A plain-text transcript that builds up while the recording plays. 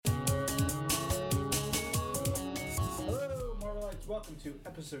welcome to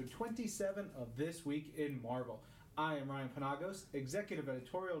episode 27 of This Week in Marvel. I am Ryan Panagos, Executive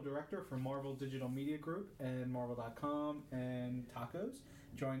Editorial Director for Marvel Digital Media Group and Marvel.com and Tacos,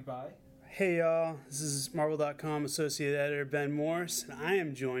 joined by... Hey y'all, this is Marvel.com Associate Editor Ben Morse, and I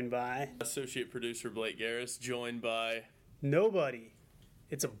am joined by... Associate Producer Blake Garris, joined by... Nobody.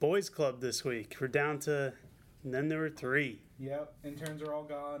 It's a boys club this week. We're down to... And then there were 3. Yep, interns are all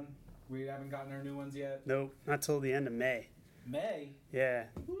gone. We haven't gotten our new ones yet. Nope, not till the end of May. May? Yeah.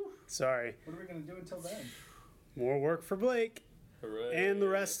 Whew. Sorry. What are we going to do until then? More work for Blake. Hooray. And the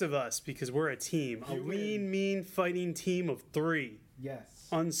rest of us, because we're a team. A lean, mean, fighting team of 3. Yes.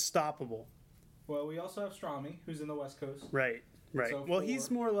 Unstoppable. Well, we also have Strami, who's in the West Coast. Right. So well, 4. he's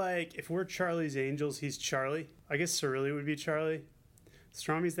more like, if we're Charlie's Angels, he's Charlie. I guess Cerulean would be Charlie.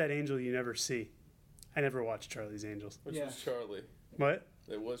 Strami's that angel you never see. I never watched Charlie's Angels. Which was Charlie. What?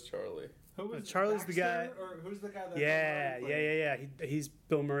 It was Charlie. Who was Charlie's Baxter, the guy. Or who's the guy that... Yeah. He's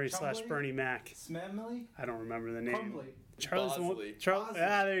Bill Murray Chumbly? / Bernie Mac. Smamley? I don't remember the name. Crumbly. Charlie's the one. Bosley. Bosley.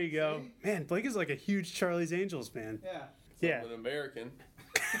 There you go. See? Man, Blake is like a huge Charlie's Angels fan. Yeah. Yeah. I'm an American.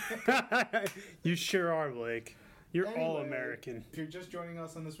 You sure are, Blake. You're all Anyway, American. If you're just joining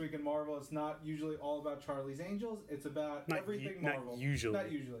us on This Week in Marvel, it's not usually all about Charlie's Angels. It's about everything Marvel. Not usually. Not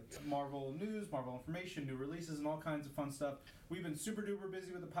usually. Marvel news, Marvel information, new releases, and all kinds of fun stuff. We've been super duper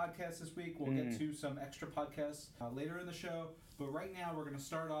busy with the podcast this week. We'll get to some extra podcasts later in the show. But right now, we're going to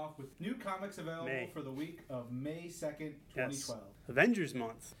start off with new comics available for the week of May 2nd, 2012. Yes. Avengers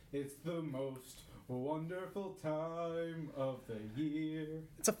month. It's the most wonderful time of the year.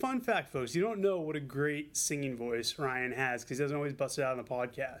 It's a fun fact, folks. You don't know what a great singing voice Ryan has because he doesn't always bust it out on the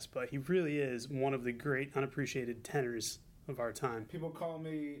podcast, but he really is one of the great unappreciated tenors of our time. People call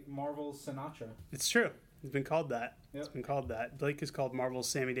me Marvel's Sinatra. It's true. It's been called that. Yep. It's been called that. Blake is called Marvel's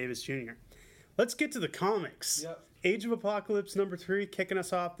Sammy Davis Jr. Let's get to the comics. Yep. Age of Apocalypse #3, kicking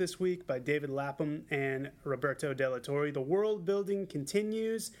us off this week by David Lapham and Roberto Della Torre. The world building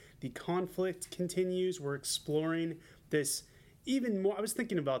continues. The conflict continues. We're exploring this even more. I was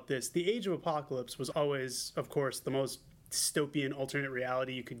thinking about this. The Age of Apocalypse was always, of course, the most dystopian alternate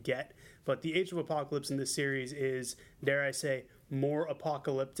reality you could get. But the Age of Apocalypse in this series is, dare I say, more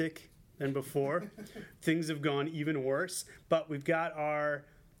apocalyptic than before. Things have gone even worse. But we've got our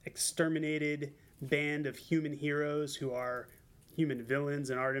exterminated band of human heroes who are human villains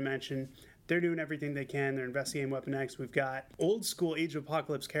in our dimension. They're doing everything they can. They're investigating Weapon X. We've got old school Age of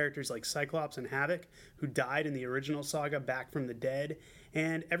Apocalypse characters like Cyclops and Havoc who died in the original saga back from the dead.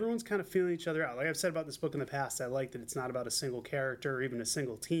 And everyone's kind of feeling each other out. Like I've said about this book in the past, I like that it's not about a single character or even a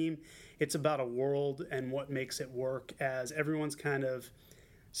single team. It's about a world and what makes it work as everyone's kind of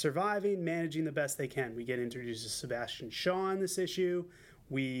surviving, managing the best they can. We get introduced to Sebastian Shaw in this issue.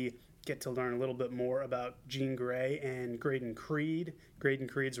 We get to learn a little bit more about Jean Grey and Graydon Creed. Graydon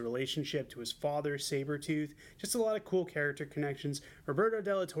Creed's relationship to his father, Sabretooth. Just a lot of cool character connections. Roberto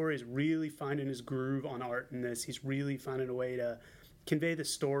Della Torre is really finding his groove on art in this. He's really finding a way to convey the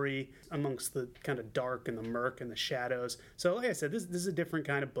story amongst the kind of dark and the murk and the shadows. So like I said, this is a different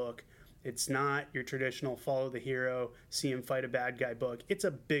kind of book. It's not your traditional follow the hero, see him fight a bad guy book. It's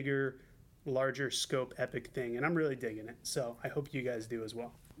a bigger, larger scope epic thing, and I'm really digging it. So I hope you guys do as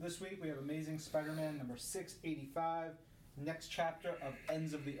well. This week we have Amazing Spider-Man number 685. Next chapter of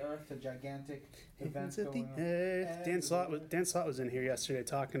Ends of the Earth, a gigantic event going on. Dan Slott was in here yesterday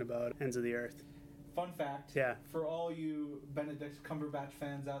talking about Ends of the Earth. Fun fact, Yeah. for all you Benedict Cumberbatch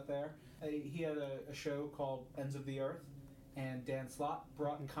fans out there, he had a show called Ends of the Earth, and Dan Slott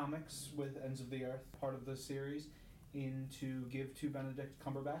brought comics with Ends of the Earth, part of the series, in to give to Benedict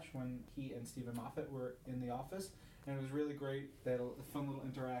Cumberbatch when he and Stephen Moffat were in the office. And it was really great. They had a fun little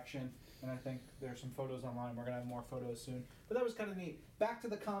interaction, and I think there's some photos online. We're going to have more photos soon. But that was kind of neat. Back to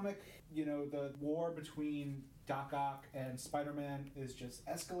the comic, the war between Doc Ock and Spider-Man is just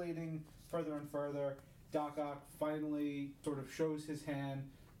escalating further and further. Doc Ock finally sort of shows his hand,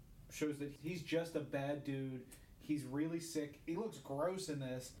 shows that he's just a bad dude. He's really sick. He looks gross in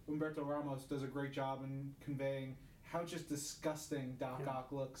this. Humberto Ramos does a great job in conveying how just disgusting Doc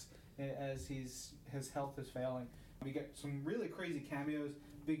Ock looks as his health is failing. We get some really crazy cameos.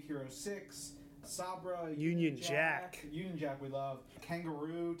 Big Hero 6, Sabra, Union Jack we love.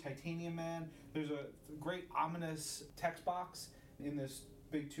 Kangaroo, Titanium Man. There's a great ominous text box in this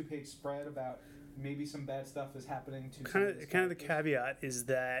big 2-page spread about maybe some bad stuff is happening to kind of the caveat is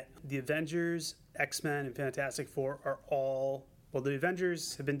that the Avengers, X-Men, and Fantastic Four are all... Well, the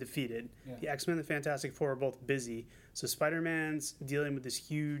Avengers have been defeated. Yeah. The X-Men and the Fantastic Four are both busy. So Spider-Man's dealing with this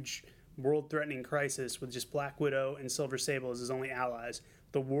huge world-threatening crisis with just Black Widow and Silver Sable as his only allies.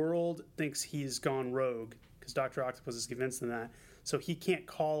 The world thinks he's gone rogue because Dr. Octopus has convinced them that. so he can't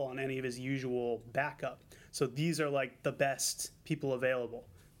call on any of his usual backup. So these are like the best people available.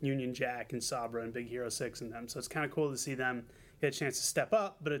 Union Jack and Sabra and Big Hero 6 and them. So it's kind of cool to see them get a chance to step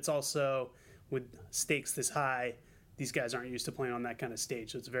up, but it's also, with stakes this high, these guys aren't used to playing on that kind of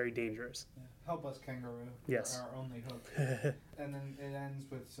stage, so it's very dangerous. Yeah. Help us, Kangaroo. Yes. Our only hope. And then it ends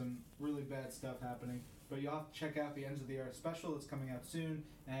with some really bad stuff happening. But you'll have to check out the Ends of the Earth special that's coming out soon,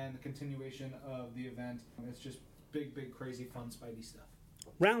 and the continuation of the event. It's just big, crazy, fun Spidey stuff.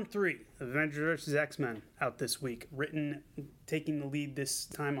 Round 3, Avengers vs. X-Men, out this week. Written, taking the lead this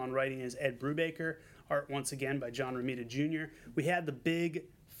time on writing is Ed Brubaker. Art once again by John Romita Jr. We had the big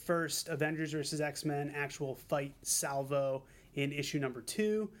first Avengers vs. X-Men actual fight salvo in issue number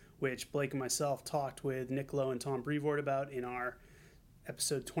 2, which Blake and myself talked with Nick Lowe and Tom Brevoort about in our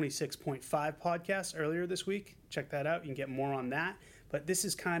episode 26.5 podcast earlier this week. Check that out. You can get more on that. But this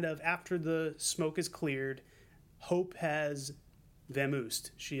is kind of after the smoke is cleared, Hope has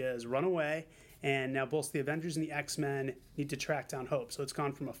vamoosed. She has run away, and now both the Avengers and the X-Men need to track down Hope. So it's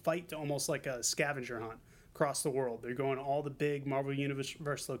gone from a fight to almost like a scavenger hunt across the world. They're going to all the big Marvel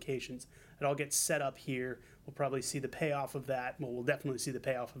Universe locations. It all gets set up here. We'll probably see the payoff of that. Well, we'll definitely see the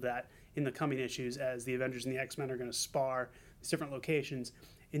payoff of that in the coming issues as the Avengers and the X-Men are going to spar these different locations.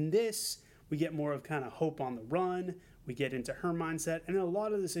 In this, we get more of kind of Hope on the run. We get into her mindset, and a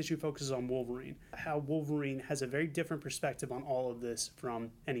lot of this issue focuses on Wolverine. How Wolverine has a very different perspective on all of this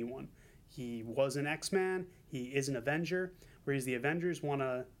from anyone. He was an X-Man, he is an Avenger, whereas the Avengers want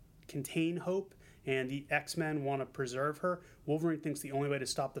to contain Hope, and the X-Men want to preserve her. Wolverine thinks the only way to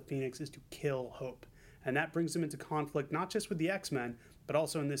stop the Phoenix is to kill Hope. And that brings him into conflict, not just with the X-Men, but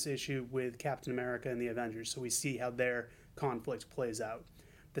also in this issue with Captain America and the Avengers. So we see how their conflict plays out.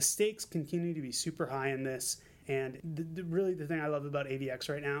 The stakes continue to be super high in this, and really the thing I love about AvX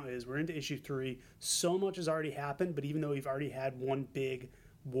right now is we're into issue 3. So much has already happened, but even though we've already had one big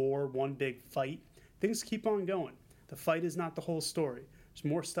war, one big fight, things keep on going. The fight is not the whole story. There's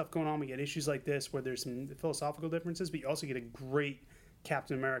more stuff going on. We get issues like this where there's some philosophical differences, but you also get a great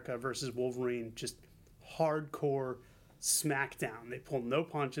Captain America versus Wolverine, just hardcore smackdown. They pull no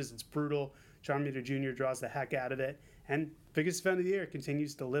punches. It's brutal. John Romita Jr. draws the heck out of it. And biggest event of the year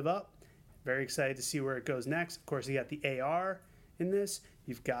continues to live up. Very excited to see where it goes next. Of course, you got the AR in this.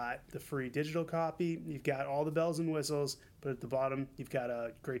 You've got the free digital copy. You've got all the bells and whistles. But at the bottom, you've got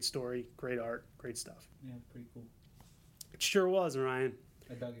a great story, great art, great stuff. Yeah, pretty cool. It sure was, Ryan.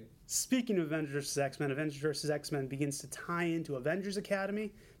 I dug it. Speaking of Avengers vs. X-Men, Avengers vs. X-Men begins to tie into Avengers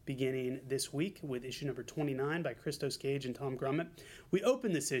Academy, beginning this week with issue number 29 by Christos Gage and Tom Grummett. We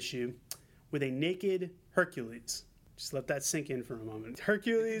open this issue with a naked Hercules. Just let that sink in for a moment.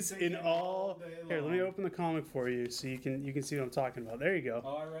 Hercules in all. Here, let me open the comic for you so you can see what I'm talking about. There you go.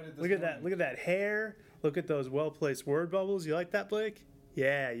 Oh, I read it this Look at that. Look at that hair. Look at those well-placed word bubbles. You like that, Blake?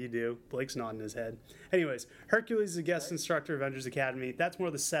 Yeah, you do. Blake's nodding his head. Anyways, Hercules is a guest instructor at Avengers Academy. That's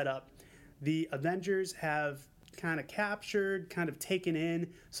more the setup. The Avengers have kind of captured, kind of taken in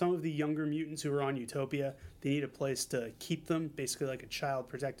some of the younger mutants who are on Utopia. They need a place to keep them, basically like a child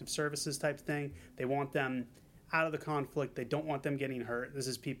protective services type thing. They want them out of the conflict. They don't want them getting hurt. This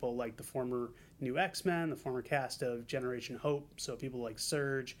is people like the former new X-Men, the former cast of Generation Hope, so people like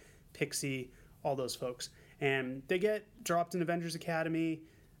Surge, Pixie, all those folks. And they get dropped in Avengers Academy.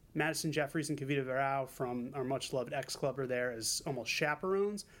 Madison Jeffries and Kavita Varao from our much-loved X-Club are there as almost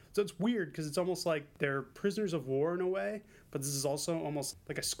chaperones. So it's weird because it's almost like they're prisoners of war in a way, but this is also almost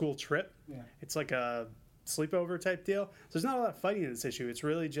like a school trip. Yeah. It's like a sleepover type deal. So there's not a lot of fighting in this issue. It's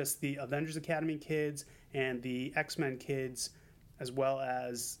really just the Avengers Academy kids and the X-Men kids, as well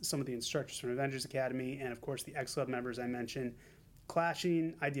as some of the instructors from Avengers Academy, and of course the X-Club members I mentioned,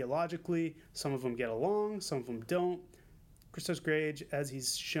 clashing ideologically. Some of them get along, some of them don't. Christos Gage, as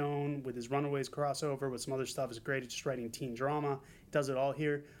he's shown with his Runaways crossover, with some other stuff, is great at just writing teen drama. He does it all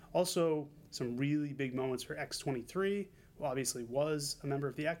here. Also, some really big moments for X-23, who obviously was a member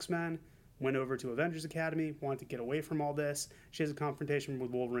of the X-Men, went over to Avengers Academy, wanted to get away from all this. She has a confrontation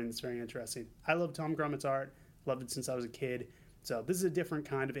with Wolverine that's very interesting. I love Tom Grummett's art. Loved it since I was a kid. So this is a different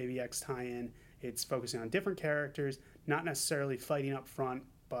kind of AvX tie-in. It's focusing on different characters, not necessarily fighting up front,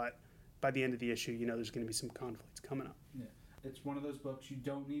 but by the end of the issue, you know there's going to be some conflicts coming up. Yeah. It's one of those books you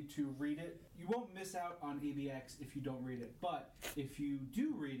don't need to read it. You won't miss out on AvX if you don't read it. But if you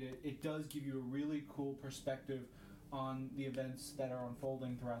do read it, it does give you a really cool perspective on the events that are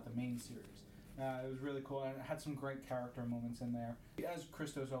unfolding throughout the main series. It was really cool, and it had some great character moments in there, as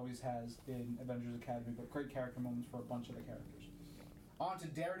Christos always has in Avengers Academy, but great character moments for a bunch of the characters. On to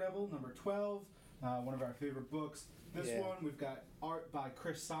Daredevil, number 12, one of our favorite books. This one, we've got art by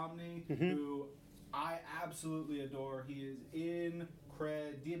Chris Samney, who I absolutely adore. He is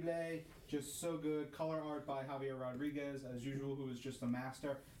incredible, just so good. Color art by Javier Rodriguez, as usual, who is just a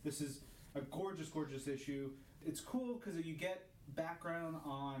master. This is a gorgeous, gorgeous issue. It's cool because you get background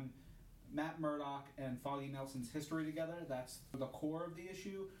on Matt Murdock and Foggy Nelson's history together. That's the core of the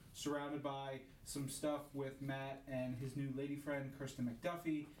issue, surrounded by some stuff with Matt and his new lady friend, Kirsten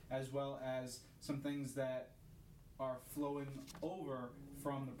McDuffie, as well as some things that are flowing over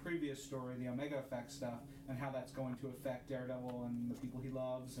from the previous story, the Omega Effect stuff, and how that's going to affect Daredevil and the people he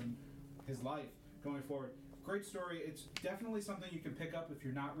loves and his life going forward. Great story. It's definitely something you can pick up if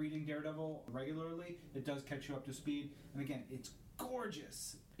you're not reading Daredevil regularly. It does catch you up to speed. And again, it's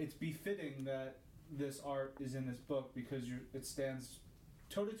gorgeous. It's befitting that this art is in this book because it stands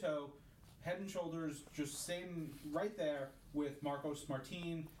toe-to-toe, head and shoulders, just same right there with Marcos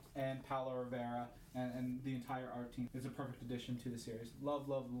Martin and Paolo Rivera and the entire art team. It's a perfect addition to the series. Love,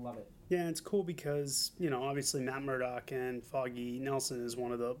 love, love it. Yeah, it's cool because, obviously Matt Murdock and Foggy Nelson is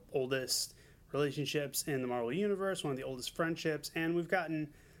one of the oldest relationships in the Marvel Universe, one of the oldest friendships, and we've gotten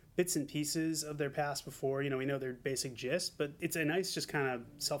bits and pieces of their past before. We know their basic gist, but it's a nice, just kind of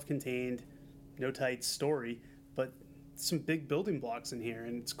self-contained, no-tight story, but some big building blocks in here,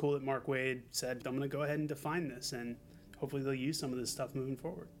 and it's cool that Mark Waid said, I'm going to go ahead and define this, and hopefully they'll use some of this stuff moving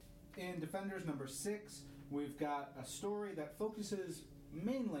forward. In Defenders number 6, we've got a story that focuses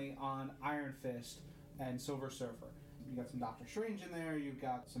mainly on Iron Fist and Silver Surfer. You got some Doctor Strange in there, you've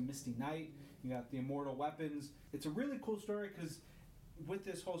got some Misty Knight, you got the Immortal Weapons. It's a really cool story because with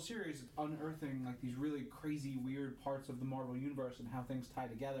this whole series, it's unearthing like these really crazy, weird parts of the Marvel Universe and how things tie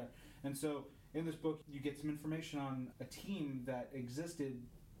together. And so in this book, you get some information on a team that existed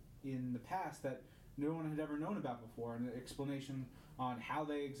in the past that no one had ever known about before, and an explanation on how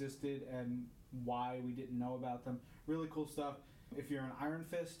they existed and why we didn't know about them. Really cool stuff. If you're an Iron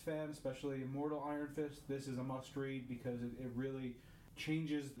Fist fan, especially Immortal Iron Fist, this is a must-read because it really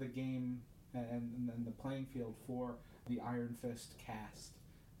changes the game and the playing field for the Iron Fist cast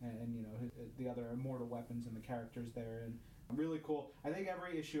and the other Immortal Weapons and the characters therein. Really cool. I think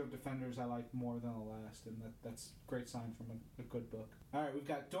every issue of Defenders I like more than the last, and that's a great sign from a good book. All right, we've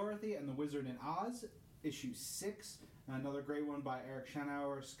got Dorothy and the Wizard in Oz, issue 6. Another great one by Eric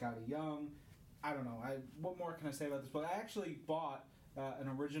Schenauer, Scotty Young. I don't know. What more can I say about this book? I actually bought an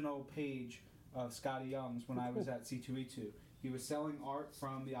original page of Scotty Young's when I was at C2E2. He was selling art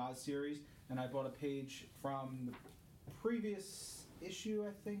from the Oz series, and I bought a page from the previous issue,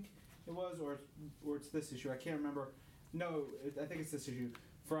 I think it was, or it's this issue. I can't remember. No, I think it's this issue.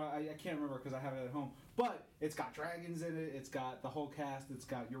 I can't remember because I have it at home. But it's got dragons in it. It's got the whole cast. It's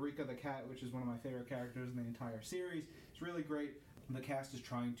got Eureka the Cat, which is one of my favorite characters in the entire series. It's really great. The cast is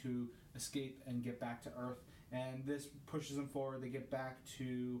trying to escape and get back to Earth, and this pushes them forward. They get back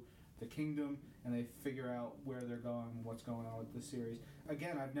to the kingdom, and they figure out where they're going and what's going on with the series.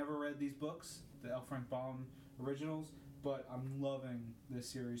 Again, I've never read these books, the L. Frank Baum originals, but I'm loving this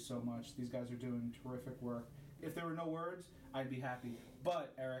series so much. These guys are doing terrific work. If there were no words, I'd be happy.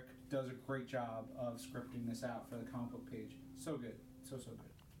 But Eric does a great job of scripting this out for the comic book page. So good. So good.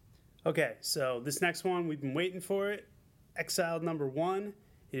 Okay, so this next one, we've been waiting for it. Exiled number 1.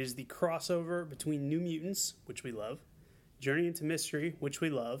 It is the crossover between New Mutants, which we love, Journey into Mystery, which we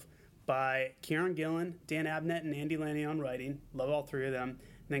love, by Kieron Gillen, Dan Abnett, and Andy Lanyon writing. Love all three of them. And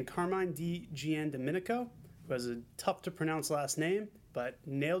then Carmine Di Giandomenico, who has a tough-to-pronounce last name, but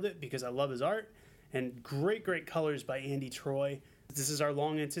nailed it because I love his art. And great, great colors by Andy Troy. This is our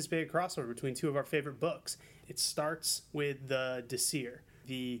long-anticipated crossover between two of our favorite books. It starts with the Disir,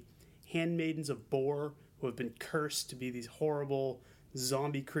 the handmaidens of Bor, who have been cursed to be these horrible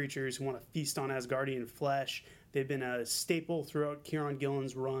zombie creatures who want to feast on Asgardian flesh. They've been a staple throughout Kieron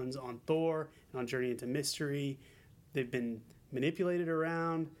Gillen's runs on Thor and on Journey into Mystery. They've been manipulated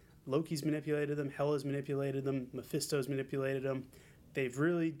around. Loki's manipulated them. Hela's manipulated them. Mephisto's manipulated them. They've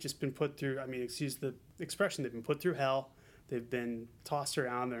really just been put through, excuse the expression, they've been put through hell. They've been tossed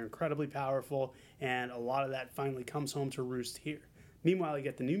around. They're incredibly powerful, and a lot of that finally comes home to roost here. Meanwhile, you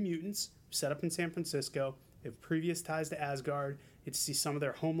get the New Mutants set up in San Francisco. They have previous ties to Asgard. You get to see some of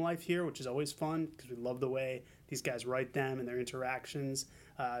their home life here, which is always fun because we love the way these guys write them and their interactions.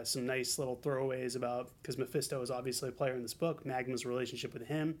 Some nice little throwaways about, because Mephisto is obviously a player in this book, Magma's relationship with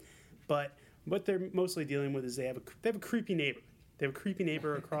him. But what they're mostly dealing with is they have a creepy neighbor. They have a creepy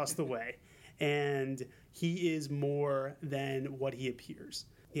neighbor across the way, and he is more than what he appears.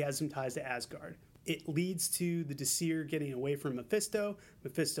 He has some ties to Asgard. It leads to the Disir getting away from Mephisto.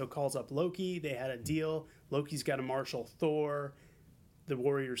 Mephisto calls up Loki. They had a deal. Loki's got to marshal Thor, the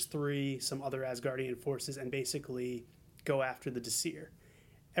Warriors 3, some other Asgardian forces, and basically go after the Disir.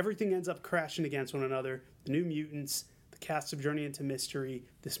 everything ends up crashing against one another. The New Mutants, the cast of Journey into Mystery,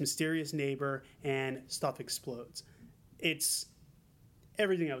 this mysterious neighbor, and stuff explodes. It's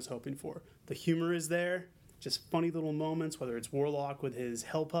everything I was hoping for. The humor is there, just funny little moments, whether it's Warlock with his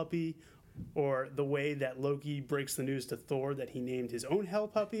Hell Puppy, or the way that Loki breaks the news to Thor that he named his own Hell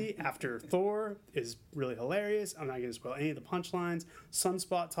Puppy after Thor is really hilarious. I'm not going to spoil any of the punchlines.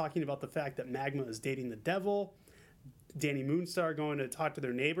 Sunspot talking about the fact that Magma is dating the devil. Danny Moonstar going to talk to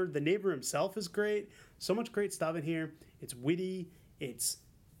their neighbor. The neighbor himself is great. So much great stuff in here. It's witty, it's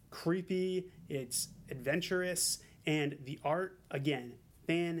creepy, it's adventurous, and the art, again,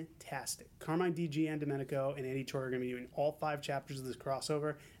 fantastic. Carmine Di Giandomenico and Andy Choi are going to be doing all 5 chapters of this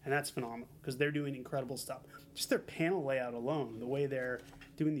crossover, and that's phenomenal because they're doing incredible stuff. Just their panel layout alone, the way they're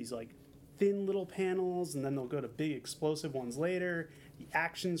doing these like thin little panels, and then they'll go to big explosive ones later. The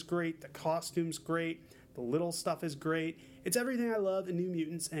action's great, the costume's great, the little stuff is great. It's everything I love in New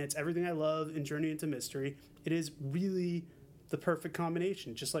Mutants, and it's everything I love in Journey into Mystery. It is really the perfect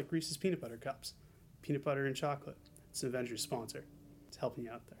combination, just like Reese's Peanut Butter Cups. Peanut butter and chocolate. It's an Avengers sponsor. It's helping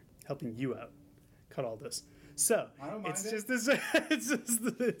you out there. Helping you out. Cut all this. So, I don't mind it's it. just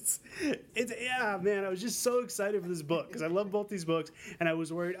this, it's yeah, man, I was just so excited for this book because I love both these books, and I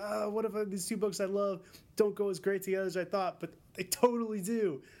was worried, what if these 2 books I love don't go as great together as I thought, but they totally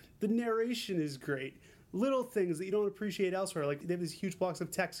do. The narration is great. Little things that you don't appreciate elsewhere, like they have these huge blocks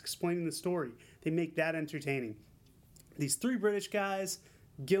of text explaining the story. They make that entertaining. These 3 British guys,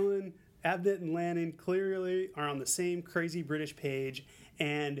 Gillen, Abnett, and Lanning, clearly are on the same crazy British page,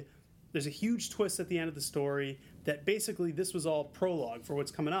 and there's a huge twist at the end of the story that basically this was all prologue for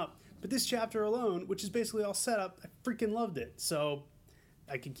what's coming up. But this chapter alone, which is basically all set up, I freaking loved it. So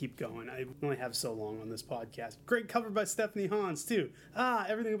I could keep going. I only have so long on this podcast. Great cover by Stephanie Hans, too.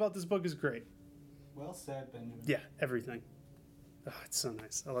 Everything about this book is great. Well said, Benjamin. Yeah, everything. It's so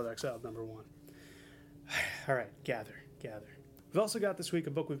nice. I love Exile #1. All right, gather. We've also got this week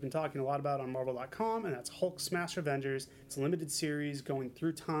a book we've been talking a lot about on Marvel.com, and that's Hulk Smash Avengers. It's a limited series going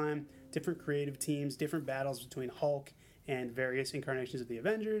through time, different creative teams, different battles between Hulk and various incarnations of the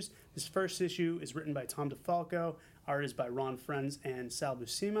Avengers. This first issue is written by Tom DeFalco, art is by Ron Frenz and Sal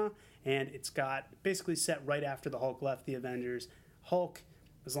Buscema, and it's got basically set right after the Hulk left the Avengers. Hulk,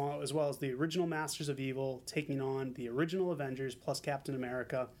 as well as the original Masters of Evil, taking on the original Avengers plus Captain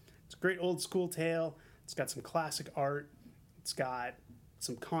America. It's a great old school tale. It's got some classic art. It's got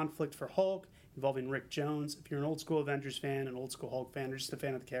some conflict for Hulk involving Rick Jones. If you're an old school Avengers fan, an old school Hulk fan, or just a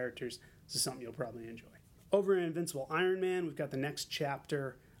fan of the characters, this is something you'll probably enjoy. Over in Invincible Iron Man, we've got the next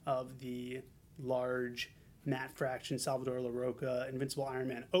chapter of the large Matt Fraction, Salvador LaRocca, Invincible Iron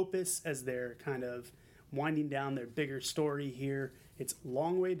Man opus as they're kind of winding down their bigger story here. It's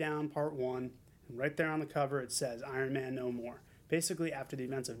Long Way Down, Part 1, and right there on the cover it says Iron Man No More. Basically, after the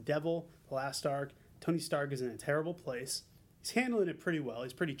events of Devil, the last arc, Tony Stark is in a terrible place. He's handling it pretty well.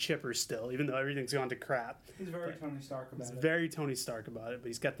 He's pretty chipper still, even though everything's gone to crap. He's very Tony Stark about it. He's very Tony Stark about it. But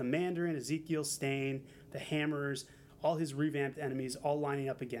he's got the Mandarin, Ezekiel Stane, the Hammers, all his revamped enemies all lining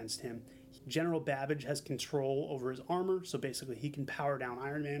up against him. General Babbage has control over his armor, so basically he can power down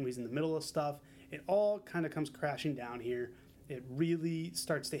Iron Man when he's in the middle of stuff. It all kind of comes crashing down here. It really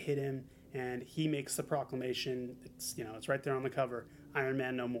starts to hit him, and he makes the proclamation. It's right there on the cover. Iron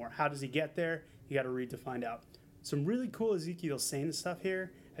Man No More. How does he get there? You got to read to find out. Some really cool Ezekiel Stane stuff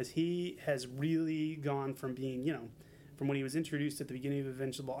here, as he has really gone from being, from when he was introduced at the beginning of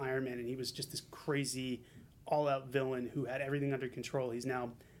Invincible Iron Man, and he was just this crazy, all-out villain who had everything under control. He's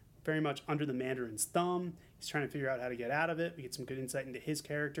now very much under the Mandarin's thumb. He's trying to figure out how to get out of it. We get some good insight into his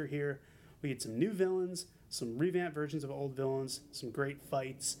character here. We get some new villains, some revamped versions of old villains, some great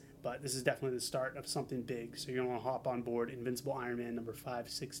fights, but this is definitely the start of something big, so you're going to want to hop on board Invincible Iron Man number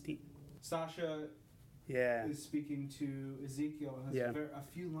 516. Sasha is speaking to Ezekiel, and there's a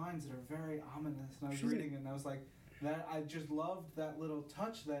few lines that are very ominous, and I was reading it, and I was like, I just loved that little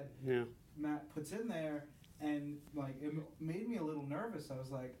touch that Matt puts in there, and it made me a little nervous. I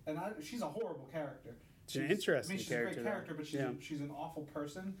was like, she's a horrible character. She's an interesting she's character. She's a great character, but she's an awful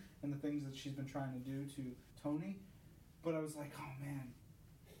person, and the things that she's been trying to do to Tony. But I was like, oh man,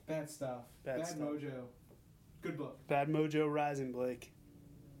 bad stuff. Bad stuff. Mojo. Good book. Bad Mojo Rising, Blake.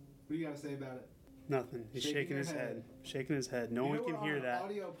 What do you got to say about it? Nothing. He's shaking his head. Shaking his head. No one can hear that.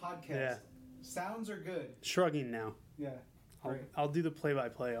 Audio podcast. Yeah. Sounds are good. Shrugging now. Yeah. Great. I'll do the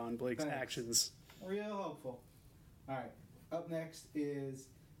play-by-play on Blake's actions. Real hopeful. All right. Up next is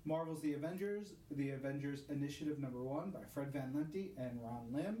Marvel's The Avengers Initiative #1 by Fred Van Lente and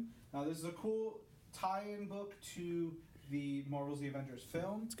Ron Lim. Now, this is a cool tie-in book to the Marvel's The Avengers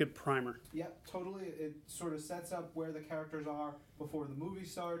film. It's a good primer. Yep, totally. It sort of sets up where the characters are before the movie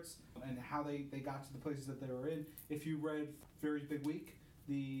starts and how they got to the places that they were in. If you read Fury's Big Week,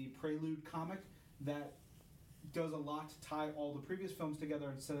 the Prelude comic, that does a lot to tie all the previous films together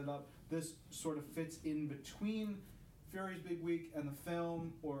and set it up. This sort of fits in between Fury's Big Week and the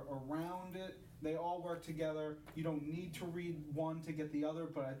film, or around it. They all work together. You don't need to read one to get the other,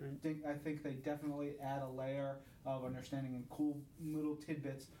 but I think they definitely add a layer of understanding and cool little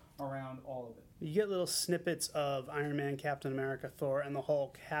tidbits around all of it. You get little snippets of Iron Man, Captain America, Thor, and the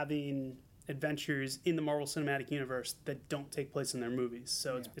Hulk having adventures in the Marvel Cinematic Universe that don't take place in their movies.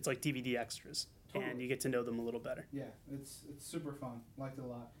 So it's like DVD extras. Totally. And you get to know them a little better. Yeah, it's super fun. Liked it a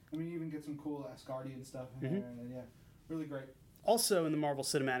lot. I mean, you even get some cool Asgardian stuff in there, and yeah, really great. Also in the Marvel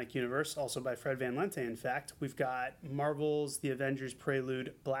Cinematic Universe, also by Fred Van Lente, in fact, we've got Marvel's The Avengers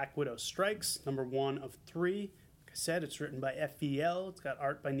Prelude Black Widow Strikes, number 1 of 3. Like I said, it's written by FVL. It's got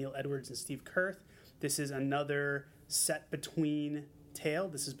art by Neil Edwards and Steve Kurth. This is another set between tale.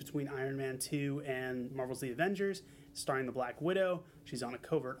 This is between Iron Man 2 and Marvel's The Avengers, starring the Black Widow. She's on a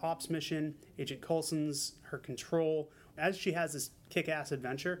covert ops mission. Agent Coulson's her control. As she has this kick-ass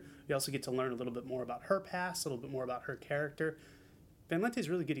adventure, we also get to learn a little bit more about her past, a little bit more about her character. Van Lente is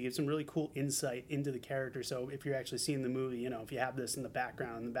really good. He gives some really cool insight into the character. So if you're actually seeing the movie, if you have this in the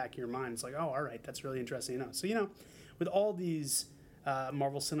background, in the back of your mind, it's like, oh, all right, that's really interesting. So, with all these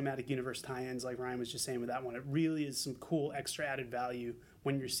Marvel Cinematic Universe tie-ins, like Ryan was just saying with that one, it really is some cool extra added value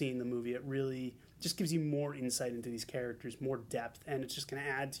when you're seeing the movie. It really just gives you more insight into these characters, more depth, and it's just going to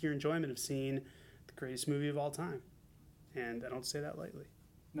add to your enjoyment of seeing the greatest movie of all time. And I don't say that lightly.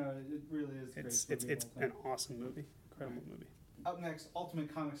 No, it really is the greatest movie It's an awesome movie. Incredible movie. Up next,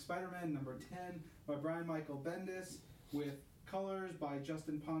 Ultimate Comics Spider-Man, number 10, by Brian Michael Bendis, with colors by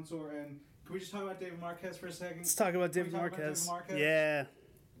Justin Ponsor. And can we just talk about David Marquez for a second? Let's talk about David Marquez. Yeah.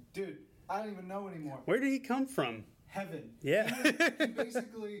 Dude, I don't even know anymore. Where did he come from? Heaven. Yeah. He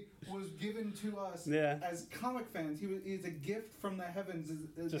basically was given to us as comic fans. He's a gift from the heavens.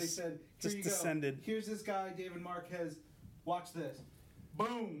 As they said, here you descended. Go. Here's this guy, David Marquez. Watch this.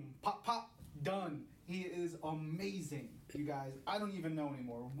 Boom. Pop, pop. Done. He is amazing, you guys. I don't even know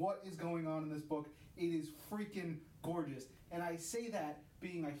anymore what is going on in this book. It is freaking gorgeous. And I say that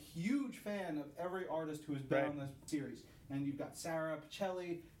being a huge fan of every artist who has been on this series. And you've got Sarah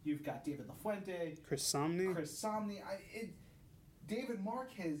Pichelli, you've got David LaFuente, Chris Samnee. David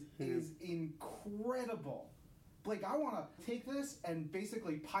Marquez is incredible. Blake, I want to take this and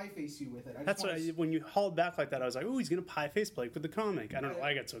basically pie face you with it. That's what when you hauled back like that, I was like, "Oh, he's gonna pie face Blake with the comic." I don't know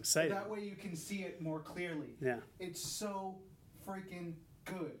why I got so excited. That way you can see it more clearly. Yeah, it's so freaking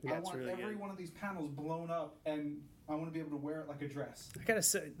good. Yeah, I want really every one of these panels blown up, and I want to be able to wear it like a dress. I gotta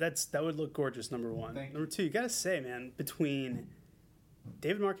say that would look gorgeous. Number 1. Thank you. Number 2, you gotta say, man, between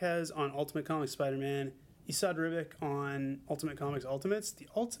David Marquez on Ultimate Comics Spider-Man, Esad Ribic on Ultimate Comics Ultimates, the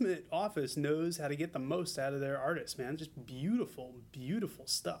Ultimate Office knows how to get the most out of their artists, man. Just beautiful, beautiful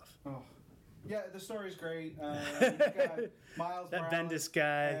stuff. Oh. Yeah, the story's great. You've got Miles that Morales. Bendis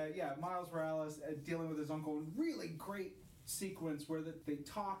guy. Miles Morales dealing with his uncle. Really great sequence where they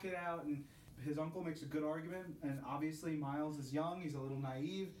talk it out, and his uncle makes a good argument, and obviously Miles is young. He's a little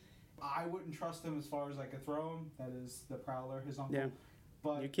naive. I wouldn't trust him as far as I could throw him. That is the Prowler, his uncle. Yeah.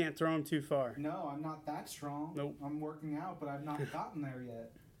 But you can't throw him too far. No, I'm not that strong. Nope. I'm working out, but I've not gotten there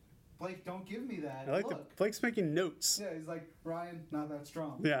yet. Blake, don't give me that. I like Blake's making notes. Yeah, he's like, Ryan, not that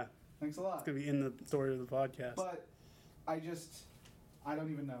strong. Yeah. Thanks a lot. It's going to be in the story of the podcast. But I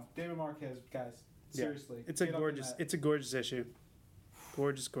don't even know. David Marquez, guys, seriously. It's a gorgeous issue.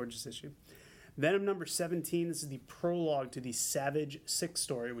 Gorgeous issue. Venom number 17, this is the prologue to the Savage 6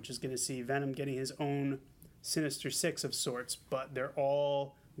 story, which is going to see Venom getting his own Sinister Six of sorts, but they're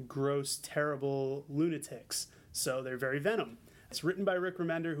all gross, terrible lunatics, so they're very Venom. It's written by Rick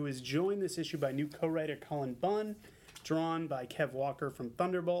Remender, who is joined this issue by new co-writer Colin Bunn, drawn by Kev Walker from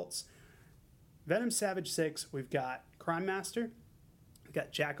Thunderbolts. Venom Savage 6, we've got Crime Master, we've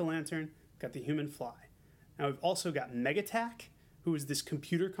got Jack-O-Lantern, we've got the Human Fly. Now we've also got Megatak, who is this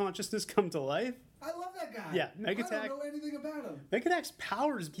computer consciousnness come to life. I love that guy. Yeah, Megatak. I don't know anything about him. Megatak's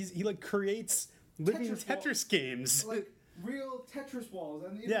powers, he like creates living Tetris games. Like real Tetris walls.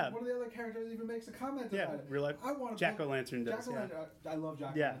 And even one of the other characters even makes a comment about it. Real life. I want Jack-O-Lantern does. I love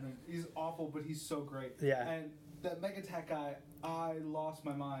Jack-O-Lantern. He's awful, but he's so great. Yeah. And that Megatak guy, I lost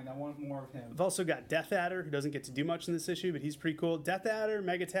my mind. I want more of him. We've also got Death Adder, who doesn't get to do much in this issue, but he's pretty cool. Death Adder,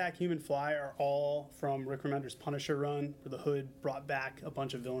 Megatak, Human Fly are all from Rick Remender's Punisher run, where the Hood brought back a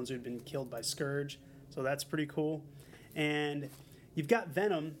bunch of villains who'd been killed by Scourge. So that's pretty cool. And you've got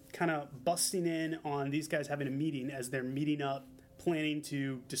Venom kind of busting in on these guys having a meeting as they're meeting up, planning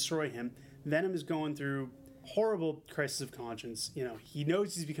to destroy him. Venom is going through horrible crisis of conscience. You know, he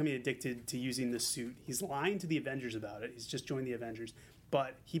knows he's becoming addicted to using the suit. He's lying to the Avengers about it. He's just joined the Avengers.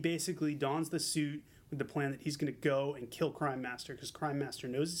 But he basically dons the suit with the plan that he's going to go and kill Crime Master, because Crime Master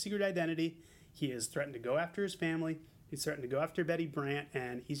knows his secret identity. He has threatened to go after his family. He's threatened to go after Betty Brant,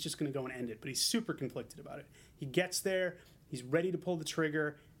 and he's just going to go and end it. But he's super conflicted about it. He gets there. He's ready to pull the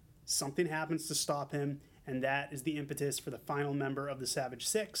trigger. Something happens to stop him, and that is the impetus for the final member of the Savage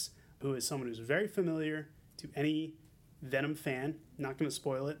Six, who is someone who's very familiar to any Venom fan. Not going to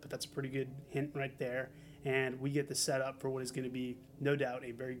spoil it, but that's a pretty good hint right there. And we get the setup for what is going to be, no doubt,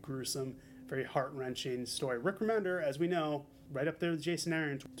 a very gruesome, very heart-wrenching story. Rick Remender, as we know, right up there with Jason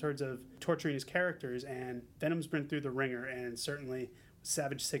Aaron in terms of torturing his characters, and Venom's been through the ringer, and certainly with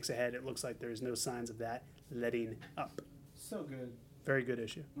Savage 6 ahead, it looks like there's no signs of that letting up. So good. Very good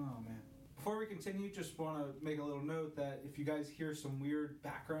issue. Oh, man. Before we continue, just want to make a little note that if you guys hear some weird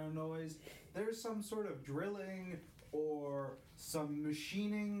background noise, there's some sort of drilling or some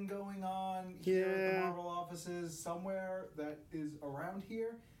machining going on here at the Marvel offices somewhere that is around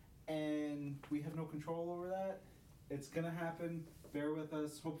here, and we have no control over that. It's going to happen. Bear with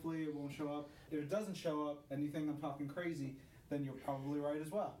us. Hopefully it won't show up. If it doesn't show up, and you think I'm talking crazy, then you're probably right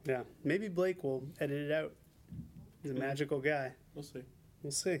as well. Yeah. Maybe Blake will edit it out. He's a magical guy. We'll see.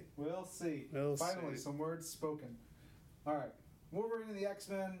 We'll see. We'll see. Finally, some words spoken. All right. Wolverine and the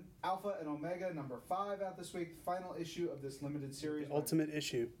X-Men, Alpha and Omega, number 5 out this week. Final issue of this limited series. The ultimate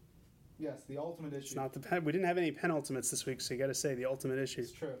issue. Yes, the ultimate issue. It's not the we didn't have any penultimates this week, so you got to say the ultimate issue.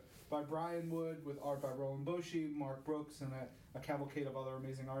 It's true. By Brian Wood, with art by Roland Boshi, Mark Brooks, and a cavalcade of other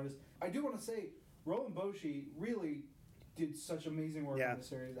amazing artists. I do want to say, Roland Boshi really did such amazing work on the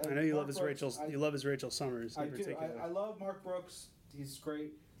series. I know you love his Rachel Summers. I do. I love Mark Brooks. He's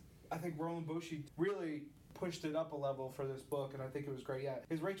great. I think Roland Boshi really pushed it up a level for this book, and I think it was great. Yeah,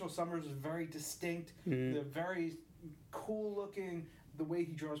 his Rachel Summers was very distinct. Mm-hmm. They're very cool looking. The way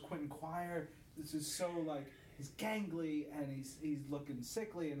he draws Quentin Quire, this is so like he's gangly and he's looking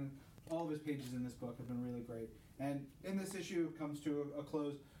sickly, and all of his pages in this book have been really great. And in this issue, it comes to a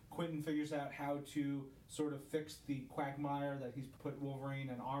close. Quentin figures out how to sort of fix the quagmire that he's put Wolverine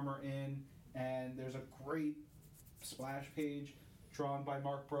and Armor in, and there's a great splash page drawn by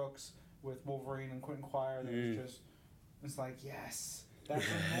Mark Brooks with Wolverine and Quentin Quire that was just, it's like, yes, that's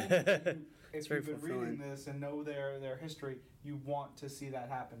a moment that if you've been reading this and know their history, you want to see that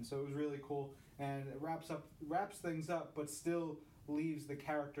happen. So it was really cool, and it wraps things up, but still leaves the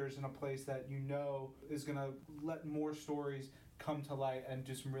characters in a place that you know is going to let more stories come to light and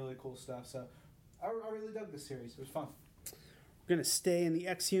do some really cool stuff. So I really dug this series. It was fun. We're going to stay in the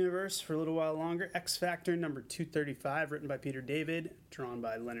X universe for a little while longer. X Factor number 235, written by Peter David, drawn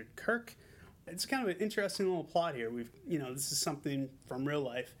by Leonard Kirk. It's kind of an interesting little plot here. This is something from real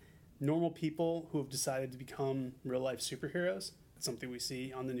life. Normal people who have decided to become real life superheroes. It's something we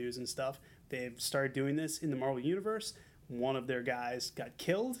see on the news and stuff. They've started doing this in the Marvel universe. One of their guys got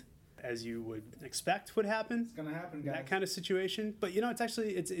killed, as you would expect would happen. It's gonna happen, guys. That kind of situation. But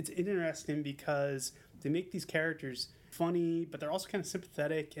it's interesting because they make these characters funny, but they're also kind of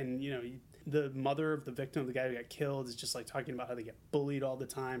sympathetic. And the mother of the victim, the guy who got killed, is just like talking about how they get bullied all the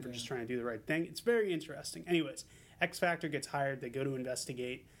time for just trying to do the right thing. It's very interesting. Anyways, X Factor gets hired. They go to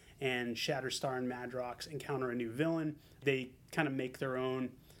investigate, and Shatterstar and Madrox encounter a new villain. They kind of make their own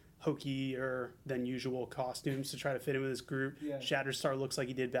hokier than usual costumes to try to fit in with this group. Yeah. Shatterstar looks like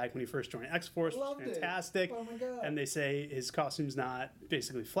he did back when he first joined X-Force. Fantastic. Oh my God. And they say his costume's not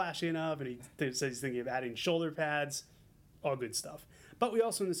basically flashy enough, and he says he's thinking of adding shoulder pads. All good stuff. But we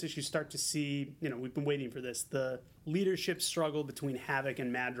also in this issue start to see, we've been waiting for this, the leadership struggle between Havoc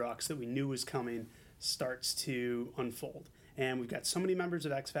and Madrox that we knew was coming starts to unfold. And we've got so many members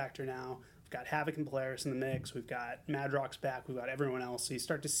of X Factor now. We've got Havoc and Polaris in the mix. We've got Madrox back. We've got everyone else. So you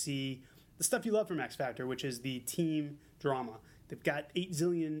start to see the stuff you love from X Factor, which is the team drama. They've got 8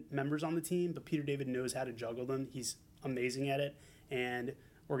 zillion members on the team, but Peter David knows how to juggle them. He's amazing at it. And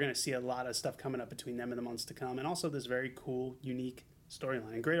we're going to see a lot of stuff coming up between them in the months to come. And also this very cool, unique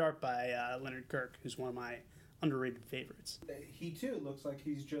storyline. And great art by Leonard Kirk, who's one of my underrated favorites. He, too, looks like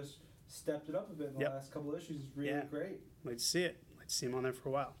he's just stepped it up a bit in the last couple of issues. It's really great. Like to see it. Like to see him on there for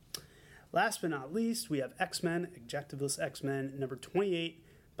a while. Last but not least, we have X-Men, Ejectiveless X-Men, number 28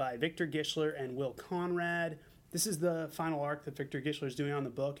 by Victor Gischler and Will Conrad. This is the final arc that Victor Gischler is doing on the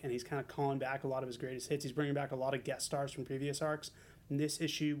book, and he's kind of calling back a lot of his greatest hits. He's bringing back a lot of guest stars from previous arcs. In this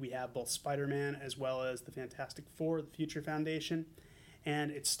issue, we have both Spider-Man as well as the Fantastic Four, the Future Foundation.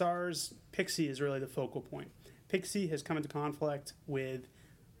 And it stars Pixie is really the focal point. Pixie has come into conflict with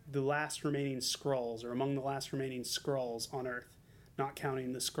the last remaining Skrulls, or among the last remaining Skrulls on Earth, not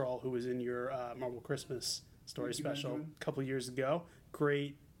counting the Skrull who was in your Marvel Christmas story special a couple years ago.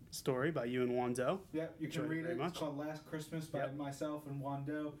 Great story by you and Wando. Yeah, you can read it. It's called Last Christmas by myself and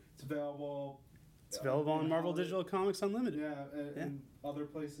Wando. It's available. It's available on Marvel Digital Comics Unlimited. Yeah, and other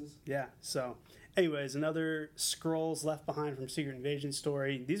places. Yeah, so anyways, another Skrulls Left Behind from Secret Invasion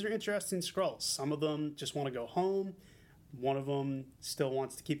story. These are interesting Skrulls. Some of them just want to go home. One of them still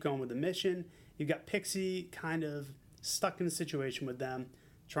wants to keep going with the mission. You've got Pixie kind of stuck in a situation with them,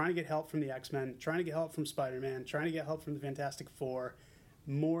 trying to get help from the X-Men, trying to get help from Spider-Man, trying to get help from the Fantastic Four.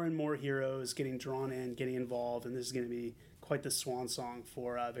 More and more heroes getting drawn in, getting involved, and this is going to be quite the swan song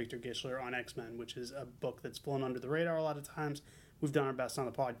for Victor Gischler on X-Men, which is a book that's flown under the radar a lot of times. We've done our best on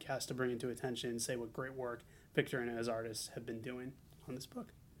the podcast to bring it to attention and say what great work Victor and his artists have been doing on this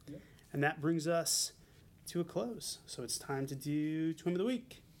book. Yeah. And that brings us to a close. So it's time to do Twin of the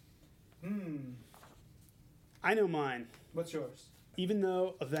Week. I know mine. What's yours? Even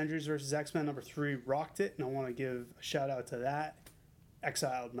though Avengers vs. X-Men number 3 rocked it, and I want to give a shout out to that,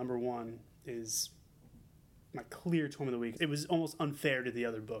 Exiled number 1 is my clear Twin of the Week. It was almost unfair to the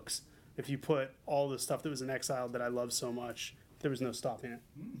other books. If you put all the stuff that was in Exiled that I love so much, there was no stopping it.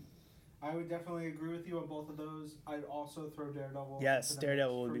 I would definitely agree with you on both of those. I'd also throw Daredevil. Yes,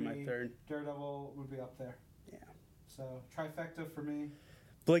 Daredevil would be my third. Daredevil would be up there. Yeah. So, trifecta for me.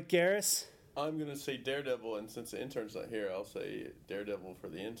 Blake Garris. I'm going to say Daredevil, and since the intern's not here, I'll say Daredevil for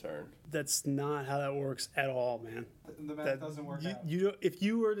the intern. That's not how that works at all, man. The math doesn't work out. If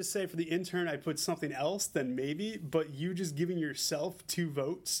you were to say for the intern I'd put something else, then maybe, but you just giving yourself 2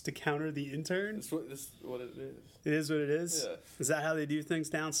 votes to counter the intern? This is what it is. It is what it is? Yeah. Is that how they do things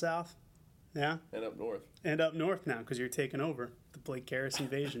down south? Yeah? And up north. And up north now, because you're taking over the Blake Garris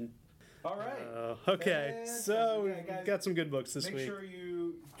invasion. All right. Okay, so we've got some good books this week. Make sure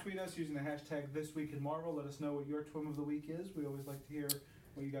you tweet us using the hashtag #ThisWeekInMarvel. Let us know what your Twin of the Week is. We always like to hear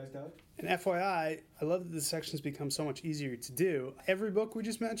what you guys dug. And FYI, I love that the sections become so much easier to do. Every book we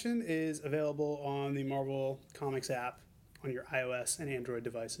just mentioned is available on the Marvel Comics app on your iOS and Android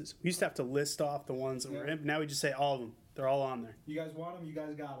devices. We used to have to list off the ones that were in, but now we just say all of them. They're all on there. You guys want them, you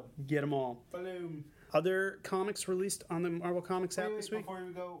guys got them. Get them all. Boom. Other comics released on the Marvel Comics app this week? Before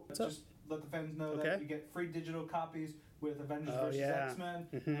we go, just let the fans know that you get free digital copies with Avengers vs. X-Men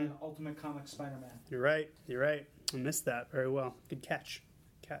and Ultimate Comics Spider-Man. You're right. I missed that very well. Good catch.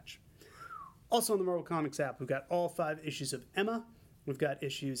 Also on the Marvel Comics app, we've got all 5 issues of Emma. We've got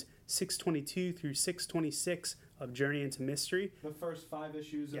issues 622 through 626 of Journey into Mystery. The first 5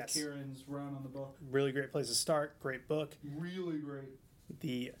 issues of Kieran's run on the book. Really great place to start. Great book. Really great.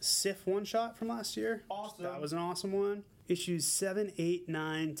 The Sif one-shot from last year. Awesome. That was an awesome one. Issues 7, 8,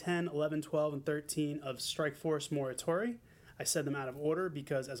 9, 10, 11, 12, and 13 of Strikeforce Morituri. I said them out of order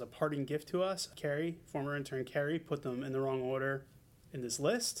because as a parting gift to us, Carrie, former intern Carrie, put them in the wrong order in this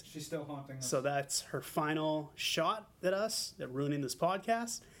list. She's still haunting us. So that's her final shot at us, at ruining this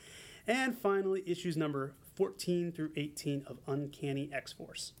podcast. And finally, issues number 14 through 18 of Uncanny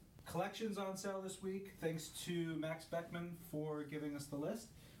X-Force. Collections on sale this week. Thanks to Max Beckman for giving us the list.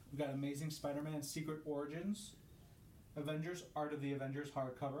 We've got Amazing Spider-Man Secret Origins, Avengers Art of the Avengers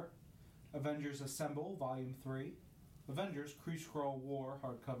hardcover, Avengers Assemble Volume 3, Avengers Kree-Skrull War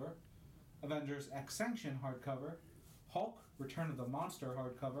hardcover, Avengers X Sanction hardcover, Hulk Return of the Monster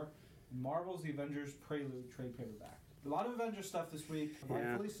hardcover, and Marvel's The Avengers Prelude trade paperback. A lot of Avengers stuff this week,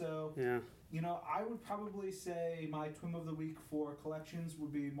 rightfully so. Yeah. You know, I would probably say my Twin of the Week for collections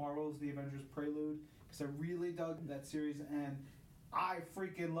would be Marvel's The Avengers Prelude, because I really dug that series, and I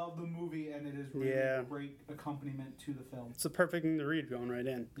freaking love the movie, and it is really a great accompaniment to the film. It's the perfect thing to read going right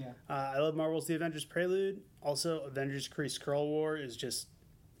in. Yeah. I love Marvel's The Avengers Prelude. Also, Avengers Kree-Skrull War is just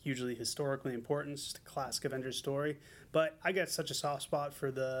hugely historically important. It's just a classic Avengers story. But I got such a soft spot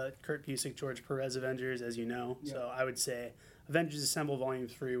for the Kurt Busiek, George Perez Avengers, as you know. Yep. So I would say Avengers Assemble Volume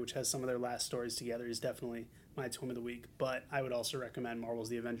 3, which has some of their last stories together, is definitely my Twin of the Week. But I would also recommend Marvel's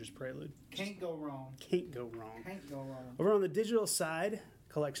The Avengers Prelude. Can't go wrong. Can't go wrong. Can't go wrong. Over on the digital side,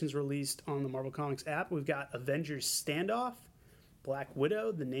 collections released on the Marvel Comics app, we've got Avengers Standoff, Black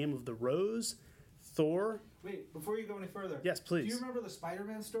Widow, The Name of the Rose, Thor. Wait, before you go any further. Yes, please. Do you remember the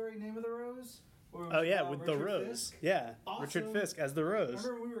Spider-Man story, Name of the Rose? Oh, yeah, with Richard the Rose. Fisk? Yeah, Awesome. Richard Fisk as the Rose. I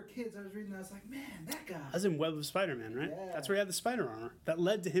remember when we were kids, I was reading that, I was like, man, that guy. That was in Web of Spider-Man, right? Yeah. That's where he had the spider armor. That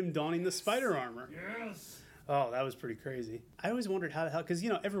led to him donning the spider armor. Yes. Oh, that was pretty crazy. I always wondered how the hell, because, you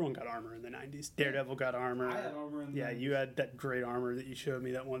know, everyone got armor in the 90s. Daredevil got armor. I had armor in the 90s. Yeah, you had that great armor that you showed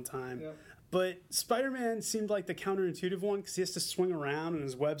me that one time. Yep. But Spider-Man seemed like the counterintuitive one because he has to swing around and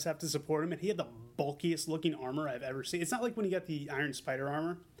his webs have to support him, and he had the bulkiest looking armor I've ever seen. It's not like when he got the Iron Spider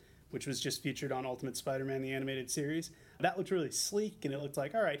armor, which was just featured on Ultimate Spider-Man, the animated series. That looked really sleek, and it looked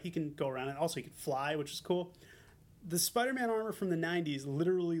like, all right, he can go around, and also he could fly, which is cool. The Spider-Man armor from the 90s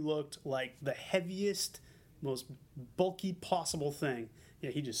literally looked like the heaviest, most bulky possible thing.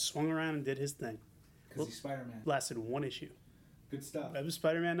 Yeah, he just swung around and did his thing. Because he's Spider-Man. Lasted one issue. Good stuff. That was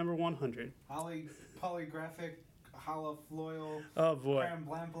Spider-Man number 100. Polygraphic, holofloil, Oh boy. cram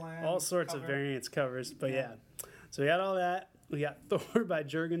blam blam. All sorts cover. of variants covers, but yeah. So we got all that. We got Thor by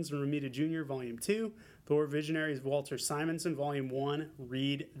Jurgens and Romita Jr., Volume 2. Thor Visionaries, Walter Simonson, Volume 1.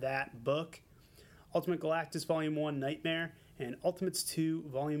 Read that book. Ultimate Galactus, Volume 1, Nightmare. And Ultimates 2,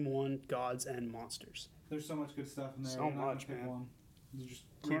 Volume 1, Gods and Monsters. There's so much good stuff in there. So You're not gonna much, pick man. One. You just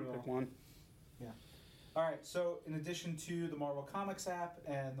Can't brutal. pick one. Yeah. All right. So in addition to the Marvel Comics app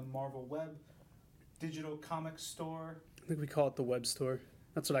and the Marvel Web digital comics store, I think we call it the web store.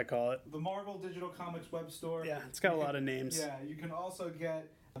 That's what I call it. the Marvel Digital Comics web store. Yeah, it's got a lot of names. Yeah, you can also get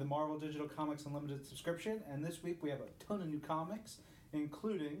the Marvel Digital Comics Unlimited subscription, and this week we have a ton of new comics,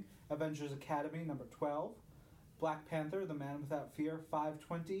 including Avengers Academy number 12, Black Panther, The Man Without Fear,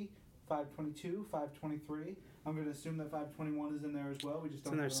 520, 522, 523. I'm going to assume that 521 is in there as well. We just It's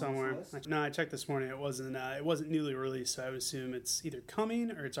don't in there have it on somewhere. this list. No, I checked this morning. It wasn't newly released, so I would assume it's either coming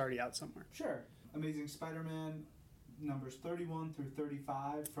or it's already out somewhere. Sure. Amazing Spider-Man numbers 31 through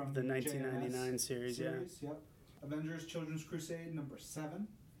 35 from The JMS 1999 series, yeah. Yep. Avengers Children's Crusade number 7,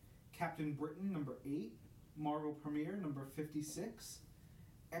 Captain Britain number 8, Marvel Premiere number 56,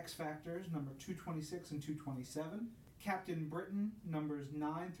 X Factors number 226 and 227, Captain Britain numbers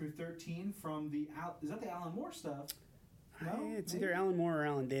 9 through 13 from the is that the Alan Moore stuff? No, It's maybe? either Alan Moore or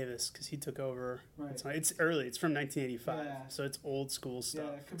Alan Davis because he took over. Right. It's early. It's from 1985, Yeah. so it's old school stuff.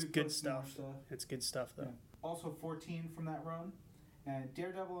 Yeah, it could It's be good post-Moore stuff. It's good stuff though. Yeah. Also 14 from that run, and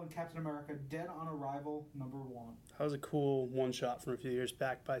Daredevil and Captain America Dead on Arrival number 1. That was a cool one shot from a few years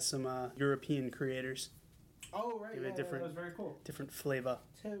back by some European creators. Oh right, Give it yeah, a different- that was very cool. Different flavor.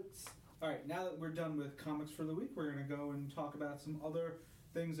 Totes. All right, now that we're done with comics for the week, we're going to go and talk about some other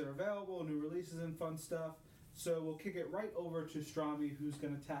things that are available, new releases and fun stuff. So we'll kick it right over to Strami, who's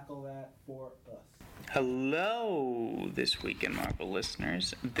going to tackle that for us. Hello, This Week in Marvel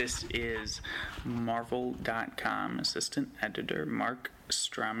listeners. This is Marvel.com assistant editor Mark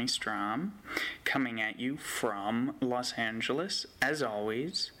Strom coming at you from Los Angeles, as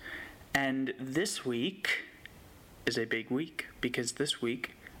always. And this week is a big week because this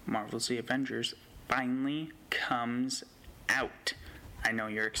week Marvel's The Avengers finally comes out. I know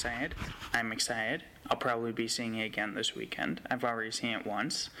you're excited. I'm excited. I'll probably be seeing it again this weekend. I've already seen it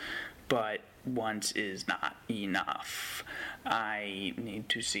once, but once is not enough. I need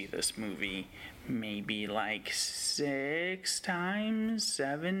to see this movie maybe like 6 times,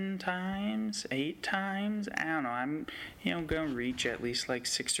 7 times, 8 times. I don't know. I'm, gonna reach at least like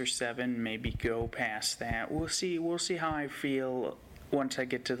 6 or 7, maybe go past that. We'll see how I feel once I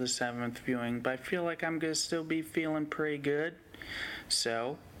get to the 7th viewing, but I feel like I'm gonna still be feeling pretty good.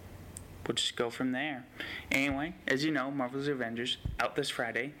 So we'll just go from there. Anyway, as you know, Marvel's Avengers out this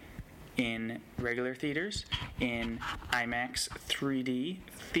Friday in regular theaters, in IMAX 3D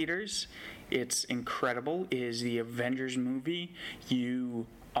theaters. It's incredible. It is the Avengers movie you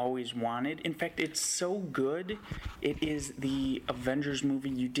always wanted. In fact, it's so good. It is the Avengers movie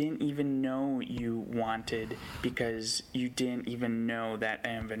you didn't even know you wanted because you didn't even know that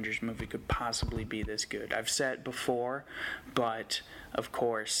an Avengers movie could possibly be this good. I've said it before, but of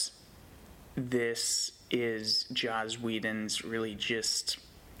course, this is Joss Whedon's really just...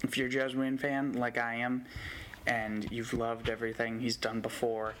 If you're a Joss Whedon fan, like I am, and you've loved everything he's done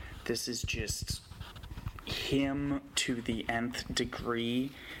before, this is just him to the nth degree,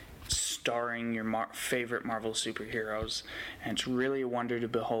 starring your favorite Marvel superheroes, and it's really a wonder to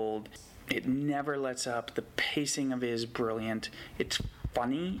behold. It never lets up. The pacing of it is brilliant. It's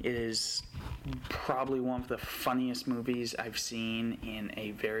funny. It is probably one of the funniest movies I've seen in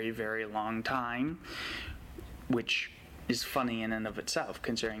a very, very long time, which is funny in and of itself,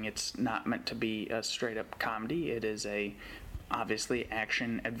 considering it's not meant to be a straight-up comedy. It is a obviously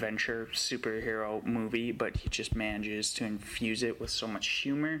action, adventure, superhero movie, but he just manages to infuse it with so much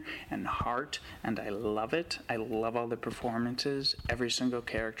humor and heart, and I love it. I love all the performances. Every single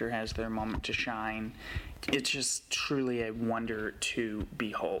character has their moment to shine. It's just truly a wonder to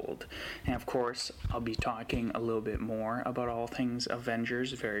behold. And of course, I'll be talking a little bit more about all things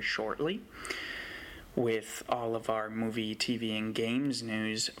Avengers very shortly, with all of our movie, TV, and games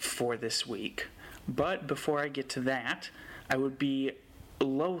news for this week. But before I get to that, I would be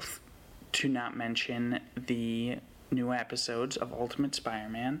loath to not mention the new episodes of Ultimate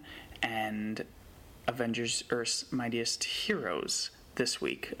Spider-Man and Avengers Earth's Mightiest Heroes this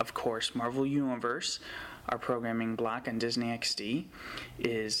week. Of course, Marvel Universe, our programming block on Disney XD,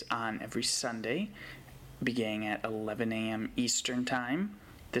 is on every Sunday, beginning at 11 a.m. Eastern Time.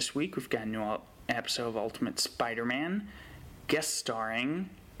 This week, we've got a new episode of Ultimate Spider-Man, guest starring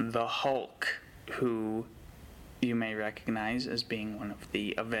the Hulk, who you may recognize as being one of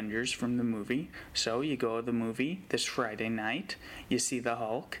the Avengers from the movie. So you go to the movie this Friday night, you see the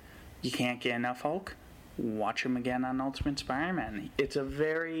Hulk, you can't get enough Hulk, watch him again on Ultimate Spider-Man. It's a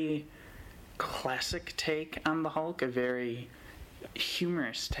very classic take on the Hulk, a very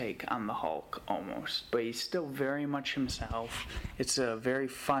humorous take on the Hulk almost, but he's still very much himself. It's a very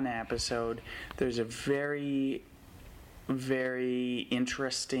fun episode. There's a very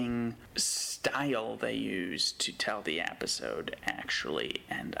interesting style they use to tell the episode, actually,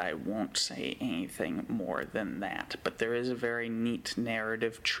 and I won't say anything more than that, but there is a very neat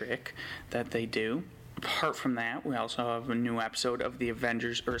narrative trick that they do. Apart from that, we also have a new episode of the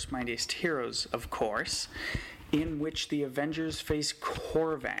Avengers Earth's Mightiest Heroes, of course, in which the Avengers face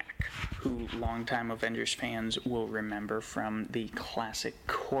Korvac, who longtime Avengers fans will remember from the classic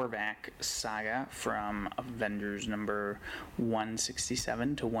Korvac saga from Avengers number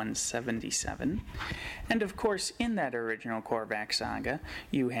 167 to 177. And of course, in that original Korvac saga,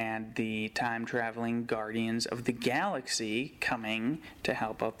 you had the time-traveling Guardians of the Galaxy coming to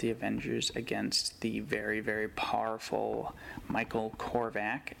help out the Avengers against the very, very powerful Michael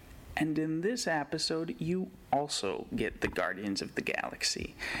Korvac. And in this episode, you also get the Guardians of the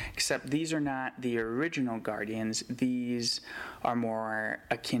Galaxy. Except these are not the original Guardians. These are more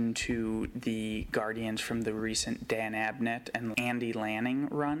akin to the Guardians from the recent Dan Abnett and Andy Lanning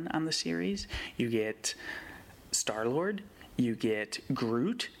run on the series. You get Star-Lord, you get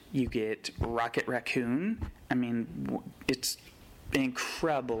Groot, you get Rocket Raccoon. I mean, it's an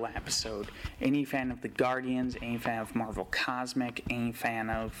incredible episode. Any fan of the Guardians, any fan of Marvel Cosmic, any fan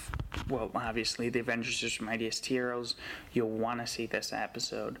of, well, obviously the Avengers' Mightiest Heroes, you'll want to see this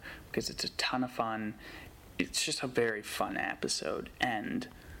episode because it's a ton of fun. It's just a very fun episode, and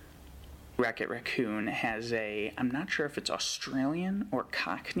Rocket Raccoon has I'm not sure if it's Australian or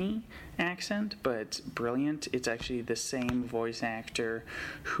Cockney accent, but it's brilliant. It's actually the same voice actor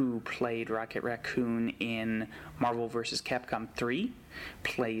who played Rocket Raccoon in Marvel vs. Capcom 3,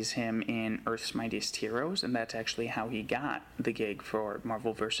 plays him in Earth's Mightiest Heroes, and that's actually how he got the gig for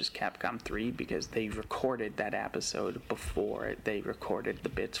Marvel vs. Capcom 3, because they recorded that episode before they recorded the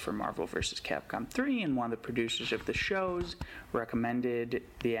bits for Marvel vs. Capcom 3, and one of the producers of the shows recommended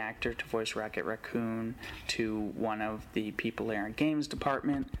the actor to voice Rocket Raccoon to one of the people there in games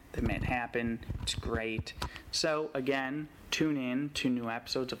department. They made it happen. It's great. So again, tune in to new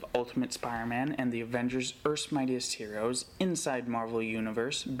episodes of Ultimate Spider-Man and the Avengers Earth's Mightiest Heroes inside Marvel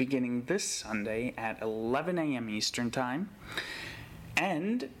Universe beginning this Sunday at 11 a.m. Eastern Time.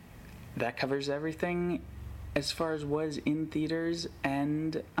 And that covers everything as far as was in theaters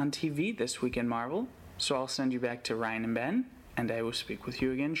and on TV this week in Marvel. So I'll send you back to Ryan and Ben, and I will speak with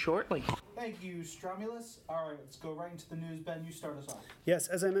you again shortly. Thank you, Stromulus. All right, let's go right into the news. Ben, you start us off. Yes,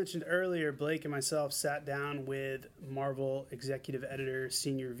 as I mentioned earlier, Blake and myself sat down with Marvel Executive Editor,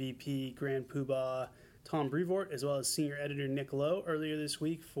 Senior VP, Grand Poobah, Tom Brevoort, as well as Senior Editor Nick Lowe earlier this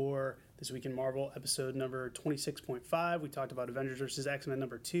week for This Week in Marvel episode number 26.5. We talked about Avengers vs. X-Men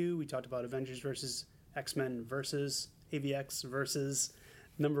number 2. We talked about Avengers vs. X-Men versus AvX versus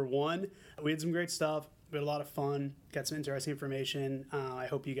number 1. We had some great stuff. We had a lot of fun, got some interesting information. I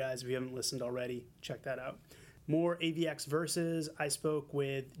hope you guys, if you haven't listened already, check that out. More AvX Versus. I spoke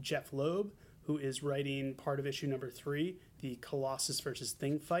with Jeff Loeb, who is writing part of issue number 3, the Colossus versus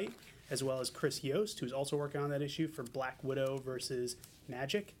Thing fight, as well as Chris Yost, who's also working on that issue for Black Widow versus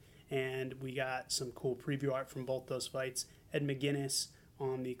Magic. And we got some cool preview art from both those fights. Ed McGuinness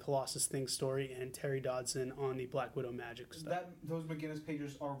on the Colossus Thing story, and Terry Dodson on the Black Widow Magic stuff. Those McGuinness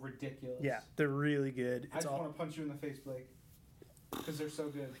pages are ridiculous. Yeah, they're really good. I just want to punch you in the face, Blake, because they're so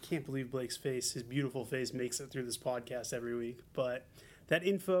good. I can't believe Blake's face, his beautiful face, makes it through this podcast every week. But that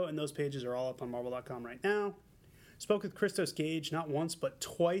info and those pages are all up on Marvel.com right now. Spoke with Christos Gage not once but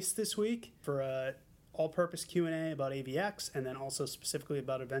twice this week for a all-purpose Q&A about AvX, and then also specifically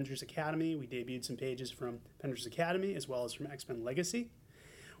about Avengers Academy. We debuted some pages from Avengers Academy as well as from X-Men Legacy.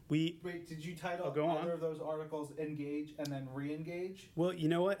 Wait, did you title either of those articles Engage and then Re-Engage? Well, you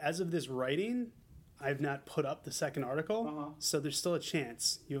know what? As of this writing, I've not put up the second article, so there's still a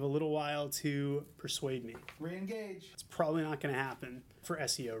chance. You have a little while to persuade me. Re-Engage. It's probably not going to happen for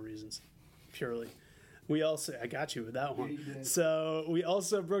SEO reasons, purely. I got you with that one. Yeah, you did. So we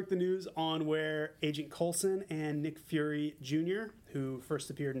also broke the news on where Agent Coulson and Nick Fury Jr., who first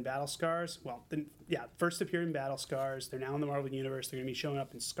appeared in Battle Scars, first appeared in Battle Scars. They're now in the Marvel Universe. They're going to be showing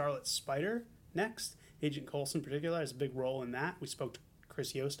up in Scarlet Spider next. Agent Coulson in particular has a big role in that. We spoke to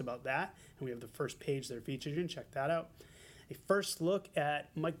Chris Yost about that, and we have the first page they're featured in. Check that out. A first look at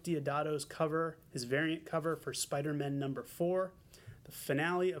Mike Deodato's cover, his variant cover for Spider-Man number 4. The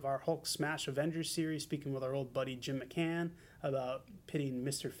finale of our Hulk Smash Avengers series, speaking with our old buddy Jim McCann about pitting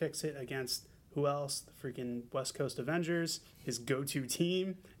Mr. Fix-It against who else? The freaking West Coast Avengers, his go-to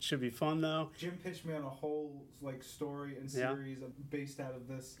team. Should be fun, though. Jim pitched me on a whole story and series based out of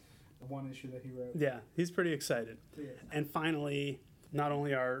this one issue that he wrote. Yeah, he's pretty excited. Yeah. And finally, not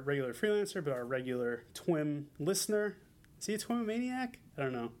only our regular freelancer, but our regular TWIM listener. Is he a TWIM maniac? I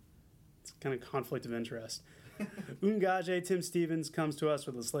don't know. It's kind of conflict of interest. Ungaje Tim Stevens comes to us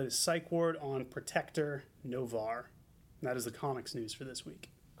with his latest psych ward on Protector Novar. That is the comics news for this week.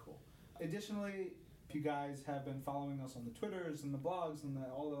 Cool. Additionally, if you guys have been following us on the Twitters and the blogs and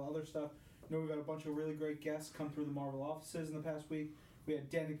all the other stuff, you know we've got a bunch of really great guests come through the Marvel offices in the past week. We had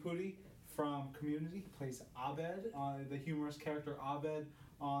Danny Pudi from Community. He plays Abed, the humorous character Abed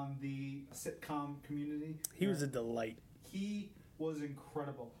on the sitcom Community. He was a delight. He was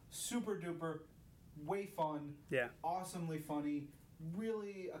incredible. Super duper, way fun. Yeah. Awesomely funny.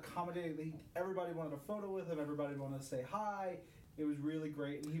 Really accommodating. Everybody wanted a photo with him. Everybody wanted to say hi. It was really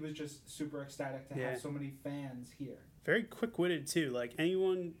great. And he was just super ecstatic to have so many fans here. Very quick-witted, too. Like,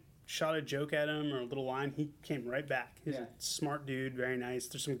 anyone shot a joke at him or a little line, he came right back. He's a smart dude, very nice.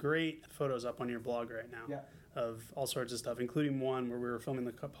 There's some great photos up on your blog right now of all sorts of stuff, including one where we were filming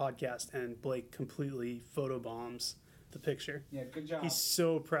the podcast and Blake completely photobombs the picture. Yeah, good job. He's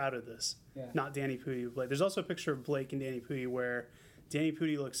so proud of this. Yeah. Not Danny Pudi, but Blake. There's also a picture of Blake and Danny Pudi where Danny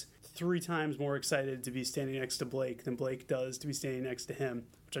Pudi looks 3 times more excited to be standing next to Blake than Blake does to be standing next to him,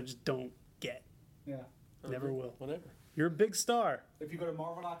 which I just don't get. Yeah. Never will. Whatever. You're a big star. If you go to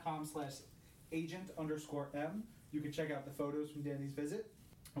marvel.com/agent_M, you can check out the photos from Danny's visit.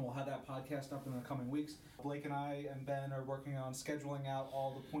 And we'll have that podcast up in the coming weeks. Blake and I and Ben are working on scheduling out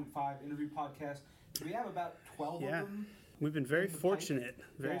all the .5 interview podcasts. We have about 12 of them. We've been very fortunate.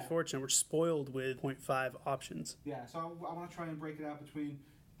 Very fortunate. We're spoiled with .5 options. Yeah, so I want to try and break it out between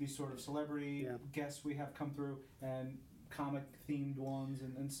these sort of celebrity guests we have come through and comic-themed ones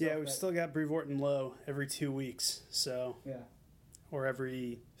and stuff. Yeah, we've still got Brevoort and Lowe every 2 weeks. So or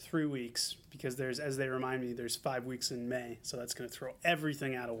every 3 weeks, because there's, as they remind me, there's 5 weeks in May. So that's going to throw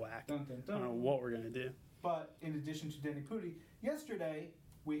everything out of whack. Dun, dun, dun. I don't know what we're going to do. But in addition to Danny Pudi, yesterday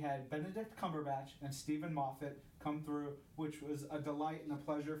we had Benedict Cumberbatch and Stephen Moffat come through, which was a delight and a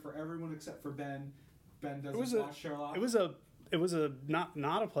pleasure for everyone except for Ben. Ben doesn't watch Sherlock. It was a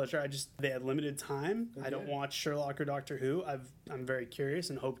not a pleasure. They had limited time. I don't watch Sherlock or Doctor Who. I'm very curious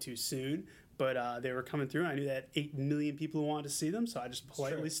and hope to soon. But they were coming through, and I knew that 8 million people who wanted to see them, so I just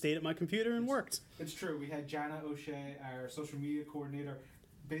politely stayed at my computer and worked. It's true. We had Jana O'Shea, our social media coordinator,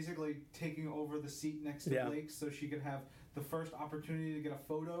 basically taking over the seat next to Blake so she could have the first opportunity to get a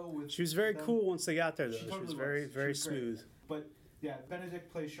photo with. She was very cool once they got there, though. She was very smooth. Great. But yeah,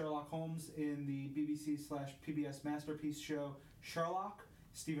 Benedict plays Sherlock Holmes in the BBC/PBS masterpiece show Sherlock.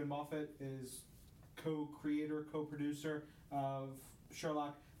 Stephen Moffat is co-creator, co-producer of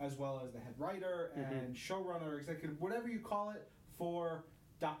Sherlock, as well as the head writer and showrunner, executive, whatever you call it, for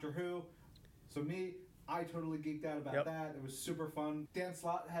Doctor Who. So I totally geeked out about that. It was super fun. Dan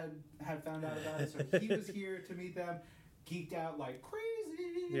Slott had found out about it, so he was here to meet them. Geeked out like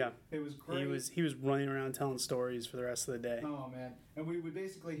crazy. Yeah, it was great. He was running around telling stories for the rest of the day. Oh man, and we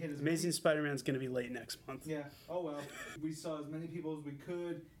basically hit Amazing Spider-Man's going to be late next month. Yeah. Oh well, we saw as many people as we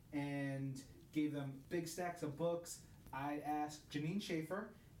could and gave them big stacks of books. I asked Janine Schaefer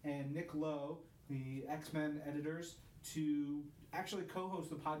and Nick Lowe, the X-Men editors, to actually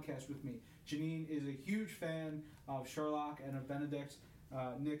co-host the podcast with me. Janine is a huge fan of Sherlock and of Benedict.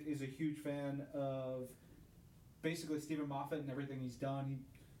 Nick is a huge fan of basically Stephen Moffat and everything he's done. He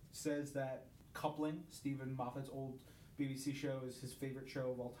says that Coupling, Stephen Moffat's old BBC show, is his favorite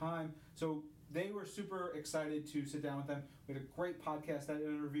show of all time. So they were super excited to sit down with them. We had a great podcast. That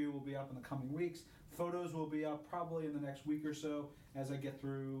interview will be up in the coming weeks. Photos will be up probably in the next week or so as I get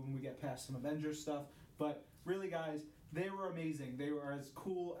through and we get past some Avengers stuff. But really, guys, they were amazing. They were as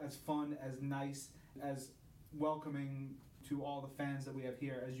cool, as fun, as nice, as welcoming to all the fans that we have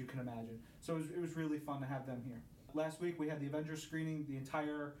here as you can imagine. So it was really fun to have them here. Last week we had the Avengers screening. The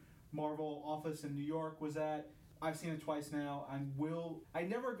entire Marvel office in New York was at. I've seen it twice now. I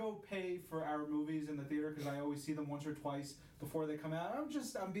never go pay for our movies in the theater because I always see them once or twice before they come out.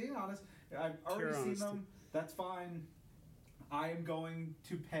 I'm being honest. I've already seen them. That's fine. I am going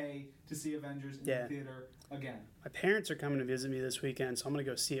to pay to see Avengers in the theater again. My parents are coming to visit me this weekend, so I'm going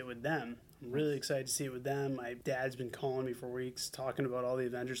to go see it with them. I'm really excited to see it with them. My dad's been calling me for weeks, talking about all the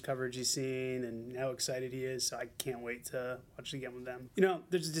Avengers coverage he's seen and how excited he is, so I can't wait to watch it again with them. You know,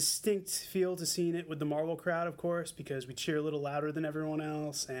 there's a distinct feel to seeing it with the Marvel crowd, of course, because we cheer a little louder than everyone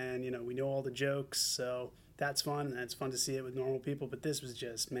else, and, you know, we know all the jokes, so that's fun, and it's fun to see it with normal people, but this was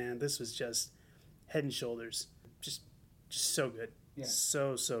just head and shoulders. Just so good. Yeah.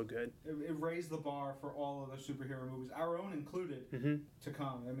 So good. It raised the bar for all of the superhero movies, our own included, to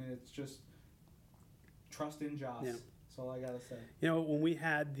come. I mean, it's just trust in Joss. Yeah. That's all I got to say. You know, when we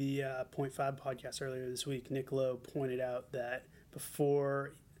had the Point 5 podcast earlier this week, Nick Lowe pointed out that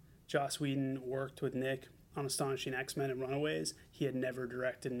before Joss Whedon worked with Nick on Astonishing X-Men and Runaways, he had never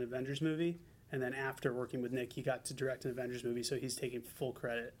directed an Avengers movie. And then after working with Nick, he got to direct an Avengers movie, so he's taking full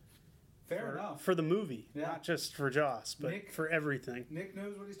credit. Fair enough. For the movie, not just for Joss, but for everything. Nick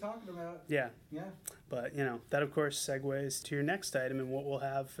knows what he's talking about. Yeah. But, you know, that, of course, segues to your next item and what we'll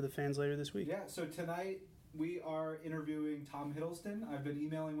have for the fans later this week. Yeah, so tonight we are interviewing Tom Hiddleston. I've been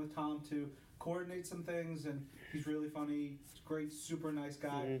emailing with Tom to coordinate some things, and he's really funny. He's a great, super nice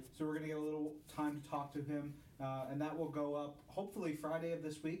guy. So we're going to get a little time to talk to him, and that will go up hopefully Friday of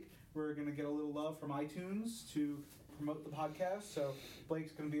this week. We're going to get a little love from iTunes to promote the podcast, so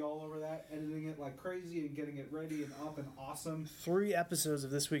Blake's going to be all over that, editing it like crazy and getting it ready and up and awesome. 3 episodes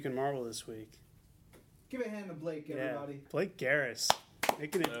of This Week in Marvel this week. Give a hand to Blake, everybody. Yeah. Blake Garris. He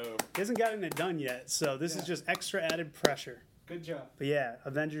hasn't gotten it done yet, so this is just extra added pressure. Good job. But yeah,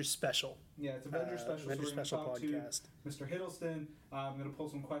 Avengers special. Yeah, it's Avengers special. Avengers so we're special talk podcast. To Mr. Hiddleston. I'm going to pull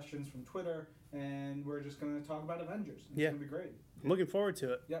some questions from Twitter, and we're just going to talk about Avengers. It's going to be great. I'm looking forward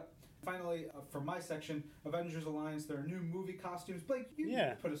to it. Yep. Finally, from my section, Avengers Alliance, their new movie costumes. Blake, you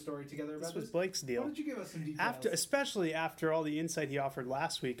put a story together about this. This was Blake's deal. Why don't you give us some details? Especially after all the insight he offered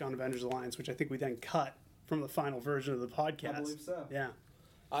last week on Avengers Alliance, which I think we then cut from the final version of the podcast. I believe so. Yeah.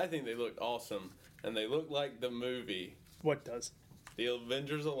 I think they look awesome, and they look like the movie. What does? The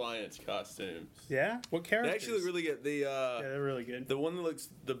Avengers Alliance costumes. Yeah? What characters? They actually look really good. Yeah, they're really good. The one that looks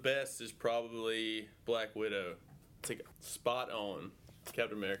the best is probably Black Widow. It's like spot on.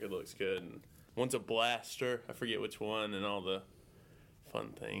 Captain America looks good. And one's a blaster. I forget which one, and all the fun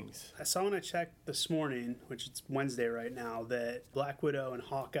things. I saw when I checked this morning, which it's Wednesday right now, that Black Widow and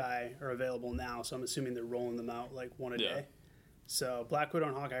Hawkeye are available now, so I'm assuming they're rolling them out like one a day. So Black Widow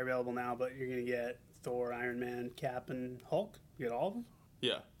and Hawkeye are available now, but you're going to get Thor, Iron Man, Cap, and Hulk. You get all of them?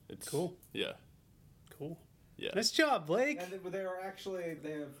 Yeah. It's cool. Yeah. Cool. Yeah. Nice job, Blake. And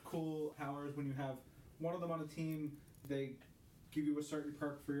they have cool powers. When you have one of them on a team, they give you a certain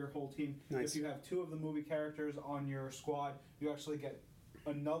perk for your whole team. Nice. If you have 2 of the movie characters on your squad, you actually get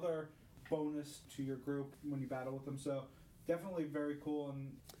another bonus to your group when you battle with them. So definitely very cool,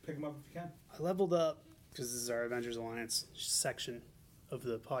 and pick them up if you can. I leveled up, because this is our Avengers Alliance section of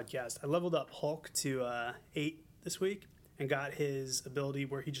the podcast. I leveled up Hulk to 8 this week and got his ability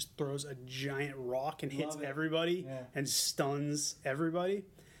where he just throws a giant rock and hits everybody and stuns everybody.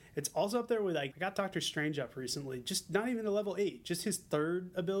 It's also up there with, like, I got Doctor Strange up recently, just not even a level 8, just his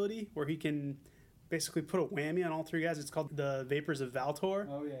 3rd ability where he can basically put a whammy on all 3 guys. It's called the Vapors of Valtor.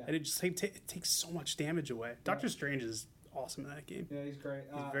 Oh, yeah. And it just it takes so much damage away. Doctor Strange is awesome in that game. Yeah, he's great.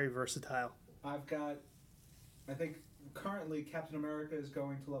 He's very versatile. I've got, I think currently Captain America is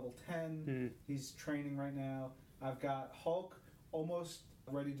going to level 10. He's training right now. I've got Hulk almost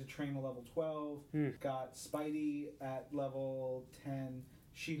ready to train to level 12. Got Spidey at level 10.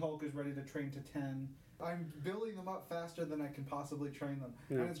 She-Hulk is ready to train to 10. I'm building them up faster than I can possibly train them.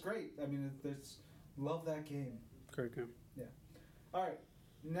 And it's great. I mean, love that game. Great game. Yeah. All right.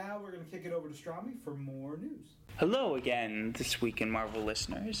 Now we're going to kick it over to Strami for more news. Hello again, This Week in Marvel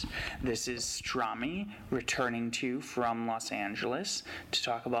listeners. This is Strami returning to you from Los Angeles to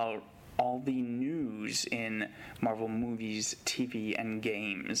talk about all the news in Marvel movies, TV, and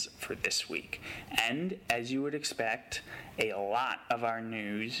games for this week. And, as you would expect, a lot of our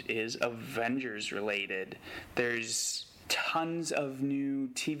news is Avengers related. There's tons of new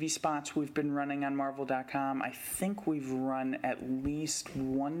TV spots we've been running on Marvel.com. I think we've run at least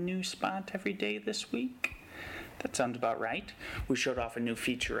 1 new spot every day this week. That sounds about right. We showed off a new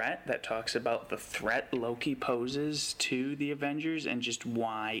featurette that talks about the threat Loki poses to the Avengers and just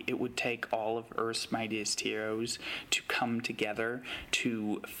why it would take all of Earth's mightiest heroes to come together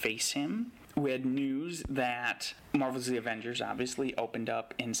to face him. we had news that Marvel's The Avengers obviously opened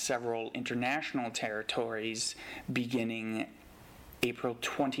up in several international territories beginning April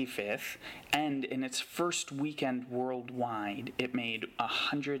 25th, and in its first weekend worldwide, it made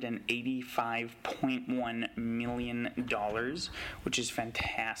 $185.1 million, which is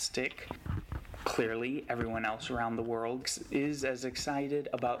fantastic. Clearly, everyone else around the world is as excited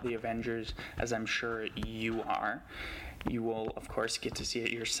about the Avengers as I'm sure you are. You will, of course, get to see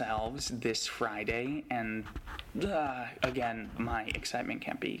it yourselves this Friday, and again, my excitement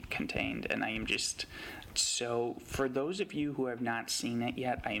can't be contained, and I am just so, for those of you who have not seen it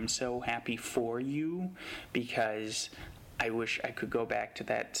yet, I am so happy for you, because I wish I could go back to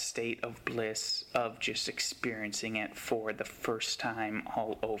that state of bliss of just experiencing it for the first time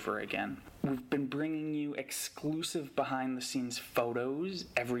all over again. We've been bringing you exclusive behind-the-scenes photos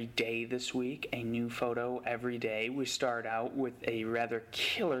every day this week, a new photo every day. We start out with a rather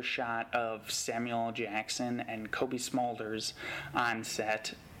killer shot of Samuel L. Jackson and Kobe Smulders on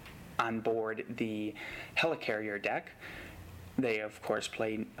set on board the helicarrier deck. They, of course,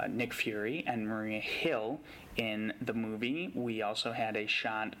 played Nick Fury and Maria Hill in the movie. We also had a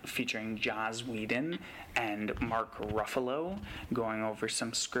shot featuring Joss Whedon and Mark Ruffalo going over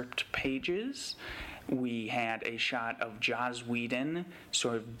some script pages. We had a shot of Joss Whedon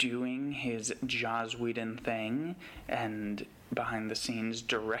sort of doing his Joss Whedon thing and behind the scenes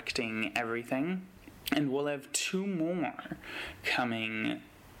directing everything. And we'll have two more coming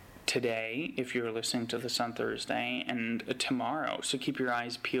today, if you're listening to this on Thursday, and tomorrow, so keep your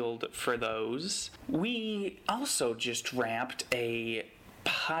eyes peeled for those. We also just wrapped a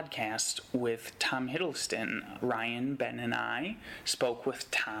podcast with Tom Hiddleston. Ryan, Ben, and I spoke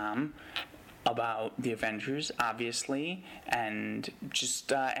with Tom about the Avengers, obviously, and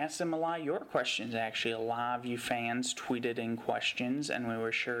just asked him a lot of your questions, actually. A lot of you fans tweeted in questions, and we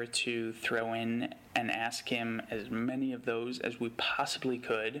were sure to throw in and ask him as many of those as we possibly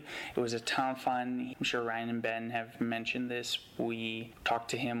could. It was a ton of fun. I'm sure Ryan and Ben have mentioned this. We talked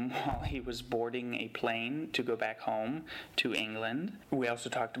to him while he was boarding a plane to go back home to England. We also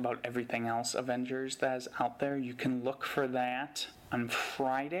talked about everything else Avengers that is out there. You can look for that on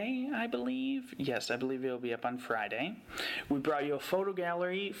Friday, I believe. Yes, I believe it'll be up on Friday. We brought you a photo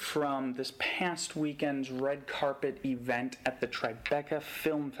gallery from this past weekend's red carpet event at the Tribeca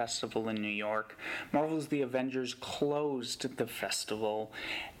Film Festival in New York. Marvel's The Avengers closed the festival,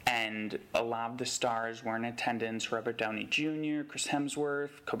 and a lot of the stars were in attendance. Robert Downey Jr., Chris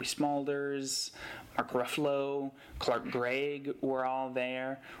Hemsworth, Kobe Smulders, Mark Ruffalo, Clark Gregg were all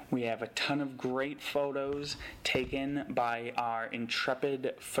there. We have a ton of great photos taken by our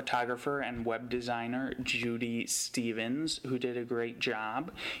intrepid photographer and web designer, Judy Stevens, who did a great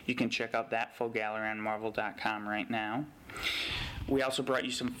job. You can check out that photo gallery on Marvel.com right now. We also brought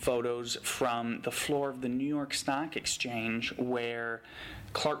you some photos from the floor of the New York Stock Exchange, where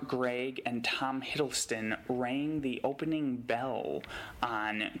Clark Gregg and Tom Hiddleston rang the opening bell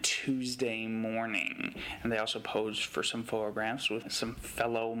on Tuesday morning. And they also posed for some photographs with some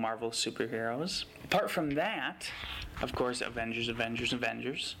fellow Marvel superheroes. Apart from that, of course, Avengers. We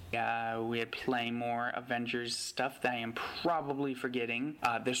had plenty more Avengers stuff that I am probably forgetting.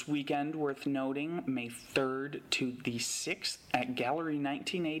 This weekend, worth noting, May 3rd to the 6th at Gallery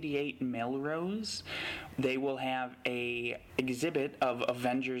 1988 Melrose, they will have a exhibit of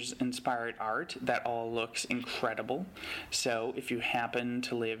Avengers-inspired art that all looks incredible. So if you happen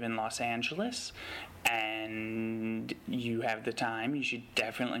to live in Los Angeles and you have the time, you should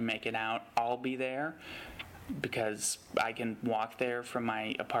definitely make it out. I'll be there because I can walk there from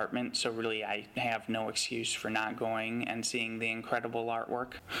my apartment, so really I have no excuse for not going and seeing the incredible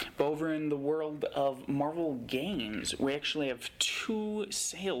artwork. But over in the world of Marvel games, we actually have two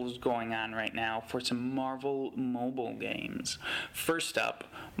sales going on right now for some Marvel mobile games. First up,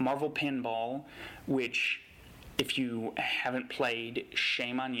 Marvel Pinball, which, if you haven't played,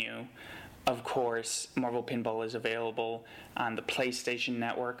 shame on you. Of course, Marvel Pinball is available on the PlayStation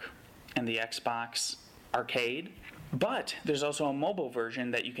Network and the Xbox Arcade, but there's also a mobile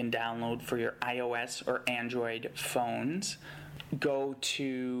version that you can download for your iOS or Android phones. Go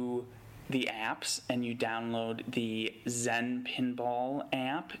to the apps and you download the Zen Pinball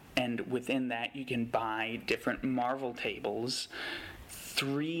app, and within that you can buy different Marvel tables,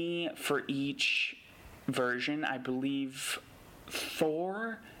 3 for each version. I believe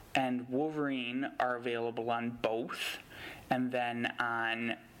Thor and Wolverine are available on both, and then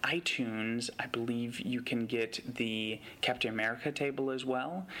on iTunes, I believe you can get the Captain America table as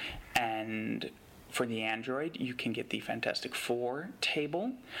well, and For the Android, you can get the Fantastic Four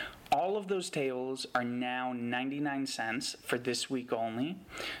table. All of those tables are now 99 cents for this week only.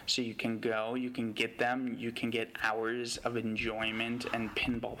 So you can go, you can get them, you can get hours of enjoyment and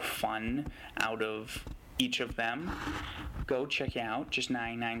pinball fun out of each of them. Go check it out, just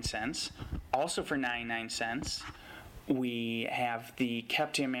 99 cents. Also for 99 cents, we have the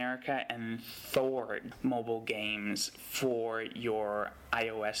Captain America and Thor mobile games for your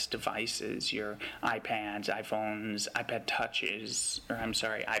iOS devices, your iPads, iPhones, iPod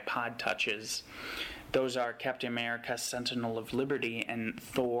Touches. Those are Captain America, Sentinel of Liberty, and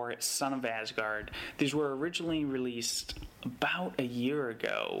Thor, Son of Asgard. These were originally released about a year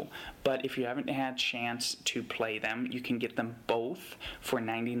ago, but if you haven't had a chance to play them, you can get them both for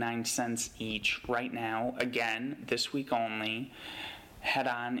 99 cents each right now. Again, this week only. Head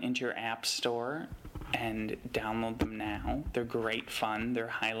on into your app store and download them now. They're great fun. They're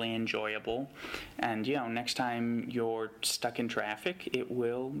highly enjoyable. And, next time you're stuck in traffic, it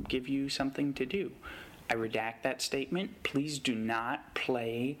will give you something to do. I redact that statement. Please do not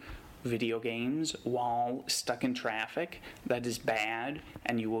play video games while stuck in traffic. That is bad,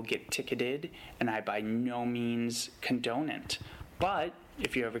 and you will get ticketed, and I by no means condone it. But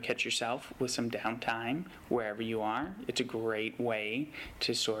if you ever catch yourself with some downtime wherever you are, it's a great way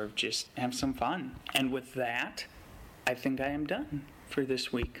to sort of just have some fun. And with that, I think I am done for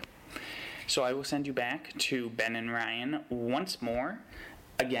this week. So I will send you back to Ben and Ryan once more.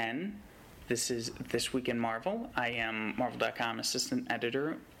 Again, this is This Week in Marvel. I am Marvel.com assistant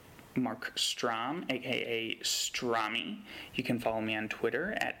editor Mark Strom, aka Strami. You can follow me on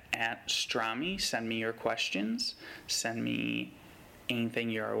Twitter at Strami. Send me your questions. Send me anything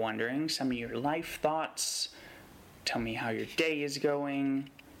you're wondering. Send me your life thoughts. Tell me how your day is going.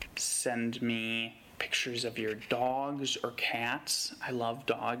 Send me pictures of your dogs or cats. I love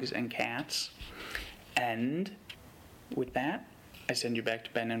dogs and cats. And with that, I send you back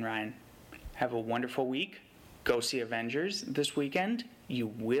to Ben and Ryan. Have a wonderful week. Go see Avengers this weekend. You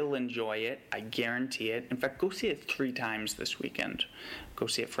will enjoy it. I guarantee it. In fact, go see it 3 times this weekend. Go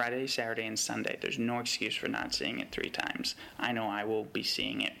see it Friday, Saturday, and Sunday. There's no excuse for not seeing it 3 times. I know I will be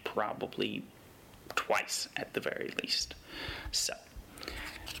seeing it probably twice at the very least. So,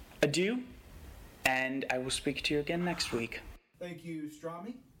 adieu, and I will speak to you again next week. Thank you,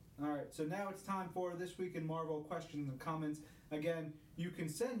 Strami. All right, so now it's time for This Week in Marvel questions and comments. Again, you can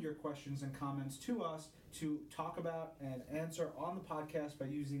send your questions and comments to us to talk about and answer on the podcast by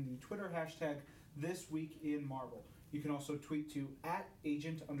using the Twitter hashtag ThisWeekInMarvel. You can also tweet to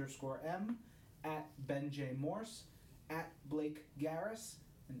 @agent_M, @BenJMorse, @BlakeGarris,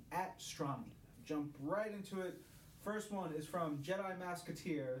 and @Strami. Jump right into it. First one is from Jedi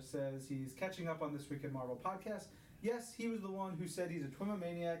Masketeer. Says he's catching up on This Week in Marvel podcast. Yes, he was the one who said he's a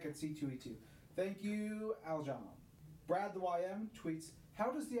Twimomaniac at C2E2. Thank you, Aljama. Brad the YM tweets,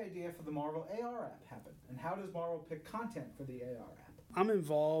 how does the idea for the Marvel AR app happen? And how does Marvel pick content for the AR app? I'm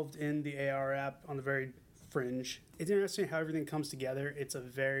involved in the AR app on the very fringe. It's interesting how everything comes together. It's a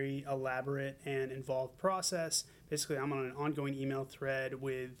very elaborate and involved process. Basically, I'm on an ongoing email thread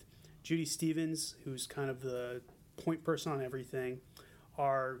with Judy Stevens, who's kind of the point person on everything,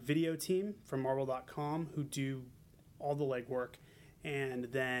 our video team from Marvel.com, who do all the legwork, and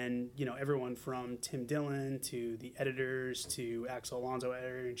then, everyone from Tim Dillon to the editors to Axel Alonso,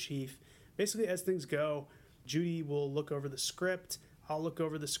 editor-in-chief. Basically, as things go, Judy will look over the script, I'll look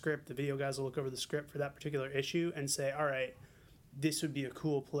over the script, the video guys will look over the script for that particular issue and say, all right, this would be a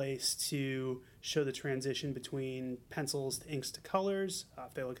cool place to show the transition between pencils to inks to colors.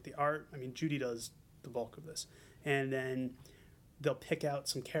 If they look at the art, Judy does the bulk of this. And then they'll pick out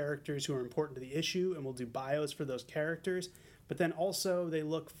some characters who are important to the issue, and we'll do bios for those characters. But then also they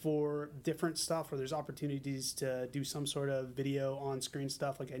look for different stuff where there's opportunities to do some sort of video on-screen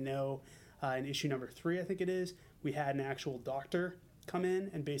stuff. Like I know in issue number 3, I think it is, we had an actual doctor come in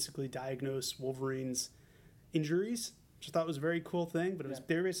and basically diagnose Wolverine's injuries, which I thought was a very cool thing. But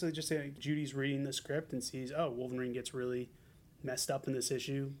they're basically just saying Judy's reading the script and sees, oh, Wolverine gets really messed up in this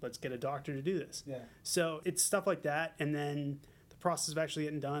issue. Let's get a doctor to do this. Yeah. So it's stuff like that. And then the process of actually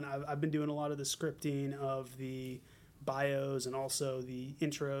getting done, I've been doing a lot of the scripting of the bios and also the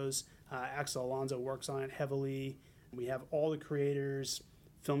intros. Axel Alonso works on it heavily. We have all the creators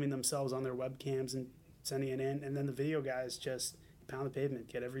filming themselves on their webcams and sending it in, and then the video guys just pound the pavement,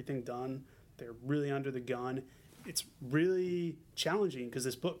 get everything done. They're really under the gun. It's really challenging because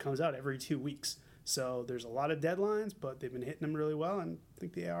this book comes out every 2 weeks, so there's a lot of deadlines, but they've been hitting them really well, and I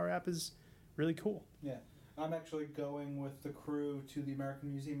think the AR app is really cool. Yeah. I'm actually going with the crew to the American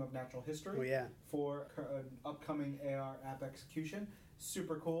Museum of Natural History for an upcoming AR app execution.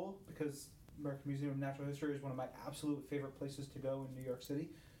 Super cool because American Museum of Natural History is one of my absolute favorite places to go in New York City.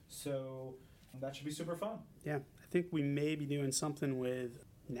 So that should be super fun. Yeah, I think we may be doing something with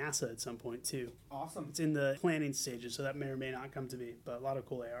NASA at some point too. Awesome. It's in the planning stages, so that may or may not come to be, but a lot of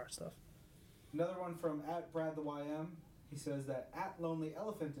cool AR stuff. Another one from @BradTheYM. He says that @Lonely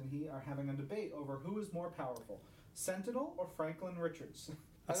Elephant and he are having a debate over who is more powerful, Sentinel or Franklin Richards.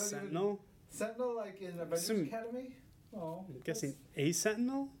 A Sentinel? Sentinel, like in Avengers Academy? Oh, I'm guessing a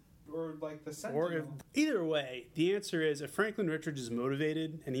Sentinel? Or like the Sentinel. Or either way, the answer is if Franklin Richards is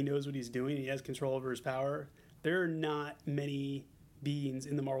motivated and he knows what he's doing, he has control over his power, there are not many beings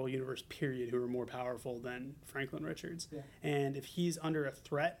in the Marvel Universe, period, who are more powerful than Franklin Richards. Yeah. And if he's under a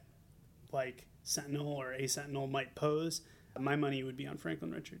threat, like Sentinel or a Sentinel might pose, my money would be on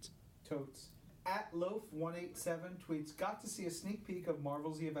Franklin Richards. Totes. @Loaf187 tweets, got to see a sneak peek of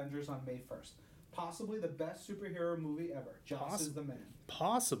Marvel's The Avengers on May 1st. Possibly the best superhero movie ever. Joss is the man.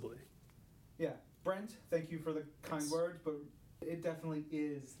 Possibly. Yeah. Brent, thank you for the kind words, but it definitely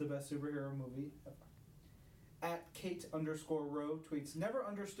is the best superhero movie ever. @Kate_Rowe tweets, never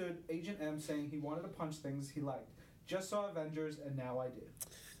understood Agent M saying he wanted to punch things he liked. Just saw Avengers and now I do.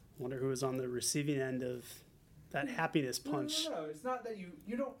 Wonder who was on the receiving end of that happiness punch. No. It's not that you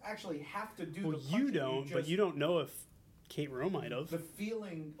don't actually have to do Well, the punching. you don't, but you don't know if Kate Rowe might have. The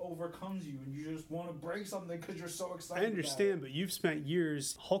feeling overcomes you, and you just want to break something because you're so excited. I understand, but you've spent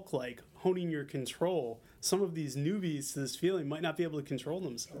years Hulk-like honing your control. Some of these newbies to this feeling might not be able to control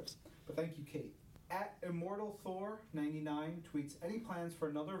themselves. But thank you, Kate. @ImmortalThor99 tweets, any plans for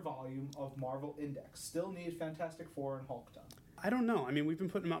another volume of Marvel Index? Still need Fantastic Four and Hulk done. I don't know. I mean, we've been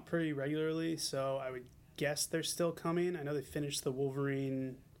putting them out pretty regularly, so I would guess they're still coming. I know they finished the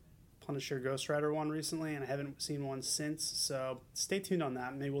Wolverine, Punisher, Ghost Rider one recently, and I haven't seen one since, so stay tuned on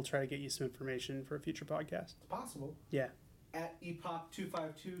that. Maybe we'll try to get you some information for a future podcast. It's possible. Yeah.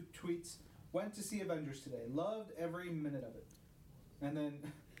 @Epoch252 tweets, went to see Avengers today. Loved every minute of it. And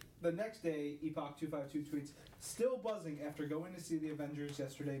then the next day, Epoch252 tweets, still buzzing after going to see the Avengers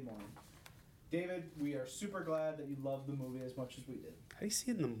yesterday morning. David, we are super glad that you loved the movie as much as we did. How do you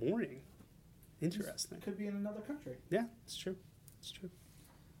see it in the morning? Interesting. Could be in another country. Yeah, it's true. It's true.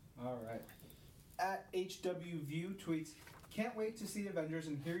 All right. @HWView tweets, can't wait to see Avengers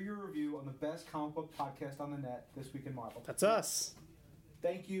and hear your review on the best comic book podcast on the net, This Week in Marvel. That's us.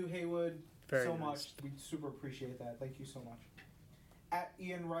 Thank you, Haywood, Very so nice. much. We super appreciate that. Thank you so much.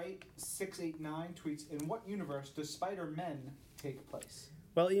 @IanWright689 tweets, in what universe does Spider-Man take place?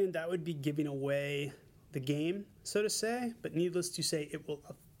 Well, Ian, that would be giving away the game, so to say, but needless to say, it will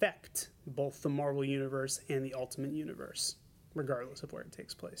affect both the Marvel Universe and the Ultimate Universe, regardless of where it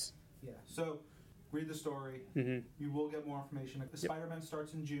takes place. Yeah, so read the story. Mm-hmm. You will get more information. The Spider-Man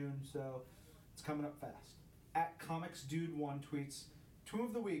starts in June, so it's coming up fast. @ComicsDude1 tweets, Tomb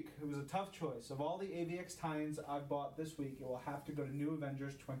of the Week. It was a tough choice. Of all the AvX tie-ins I've bought this week, it will have to go to New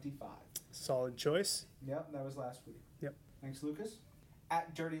Avengers 25. Solid choice. Yep, that was last week. Yep. Thanks, Lucas.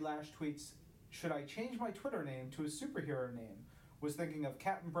 @DirtyLash tweets, should I change my Twitter name to a superhero name? Was thinking of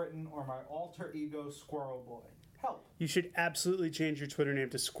Captain Britain or my alter ego Squirrel Boy. Help. You should absolutely change your Twitter name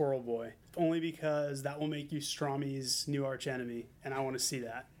to Squirrel Boy, only because that will make you Strami's new archenemy, and I want to see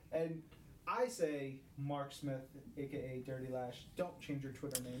that. And I say, Mark Smith, aka Dirty Lash, don't change your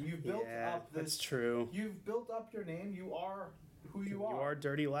Twitter name. You've built up this. That's true. You've built up your name. You are who you are. You are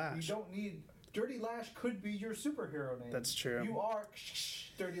Dirty Lash. You don't need. Dirty Lash could be your superhero name. That's true. You are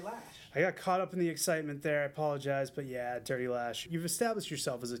Dirty Lash. I got caught up in the excitement there. I apologize, but yeah, Dirty Lash. You've established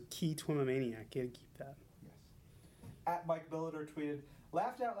yourself as a key Twimomaniac. You gotta keep that. Yes. @Mike Billiter tweeted,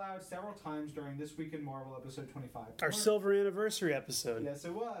 laughed out loud several times during This Week in Marvel episode 25. Our silver anniversary episode. Yes,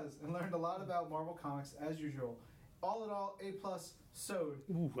 it was. And learned a lot about Marvel Comics as usual. All in all, A+, sewed.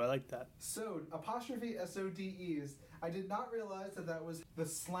 Ooh, I like that. Sewed. 'SODEs. I did not realize that was the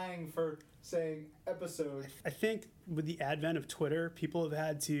slang for saying episode. I think with the advent of Twitter, people have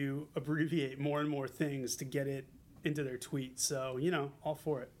had to abbreviate more and more things to get it into their tweets. So, all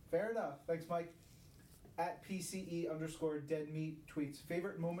for it. Fair enough. Thanks, Mike. @PCE_deadmeat tweets,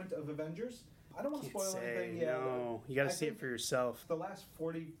 favorite moment of Avengers? I don't want to spoil anything yet. No, you got to see it for yourself. The last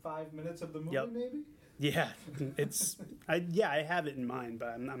 45 minutes of the movie, Yep. maybe? Yeah, I have it in mind, but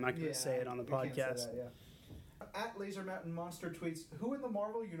I'm not going to say it on the podcast. Can't say that, yeah. @LaserMountainMonster tweets, who in the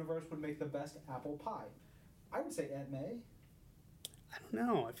Marvel Universe would make the best apple pie? I would say Aunt May. I don't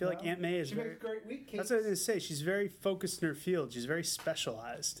know. I feel like Aunt May is she makes great wheat cakes. That's what I was going to say. She's very focused in her field. She's very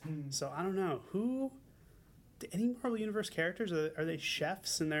specialized. So I don't know. Any Marvel Universe characters, are they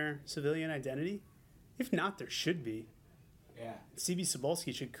chefs in their civilian identity? If not, there should be. Yeah. C.B.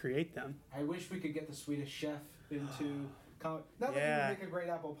 Cebulski should create them. I wish we could get the Swedish Chef into Not that he would make a great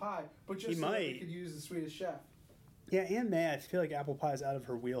apple pie, but just so that we could use the Swedish Chef. Yeah, Aunt May, I feel like apple pie is out of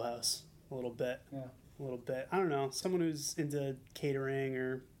her wheelhouse a little bit. Yeah. A little bit. I don't know. Someone who's into catering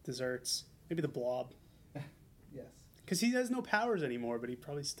or desserts. Maybe the Blob. Yes. Because he has no powers anymore, but he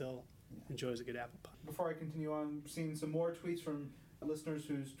probably still enjoys a good apple pie. Before I continue on, seeing some more tweets from listeners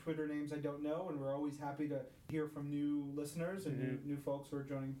whose Twitter names I don't know, and we're always happy to hear from new listeners and new folks who are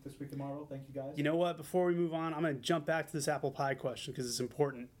joining This Week in Marvel. Thank you, guys. You know what? Before we move on, I'm going to jump back to this apple pie question because it's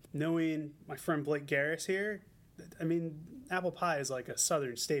important. Knowing my friend Blake Garris here, I mean, apple pie is like a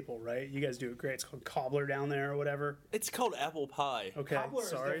southern staple, right? You guys do it great. It's called cobbler down there or whatever. It's called apple pie. Okay, Cobbler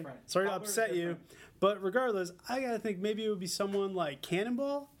sorry. is different. Sorry Cobbler to upset is you. different. But regardless, I got to think maybe it would be someone like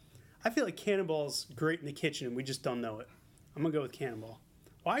Cannonball. I feel like Cannonball's great in the kitchen and we just don't know it. I'm going to go with Cannonball.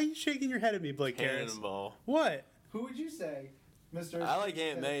 Why are you shaking your head at me, Blake Garris? Cannonball. What? Who would you say, Mr. I like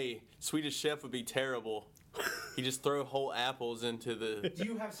Aunt May. Swedish Chef would be terrible. He just throw whole apples into the Do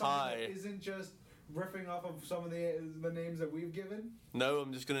you have something pie. that isn't just riffing off of some of the names that we've given? No,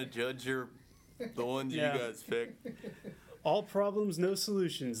 I'm just gonna judge the ones Yeah. you guys picked. All problems, no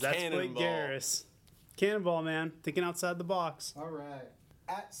solutions. That's Blake Cannonball. Garris. Cannonball, man. Thinking outside the box. All right.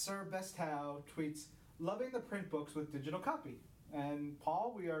 At Sir Besthow tweets, loving the print books with digital copy. And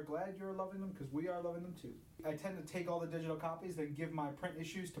Paul, we are glad you're loving them because we are loving them too. I tend to take all the digital copies, then give my print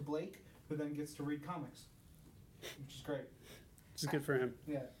issues to Blake, who then gets to read comics, which is great. Which is good for him.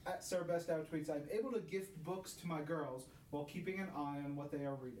 Yeah. At Sir Besthow tweets, I'm able to gift books to my girls while keeping an eye on what they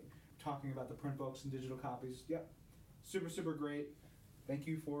are reading. Talking about the print books and digital copies. Yep. Super, super great. Thank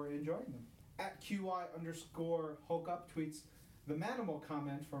you for enjoying them. At QI_hookup tweets, the Manimal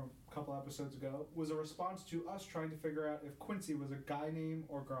comment from a couple episodes ago was a response to us trying to figure out if Quincy was a guy name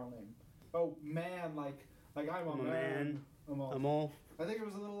or girl name. Oh, man, like I'm a man. I'm all. I think it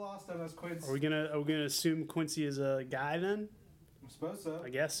was a little lost on us, Quincy. Are we gonna assume Quincy is a guy then? I suppose so. I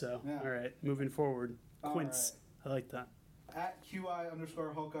guess so. Yeah. All right, moving forward. All Quince. I like that. At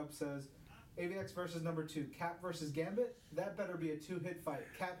QI_hookup says, AvX versus number 2, Cap versus Gambit. That better be a 2-hit fight.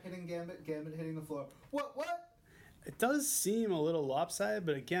 Cap hitting Gambit, Gambit hitting the floor. What? It does seem a little lopsided,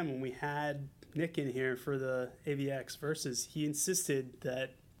 but again, when we had Nick in here for the AvX versus, he insisted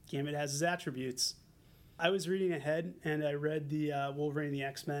that Gambit has his attributes. I was reading ahead, and I read the Wolverine and the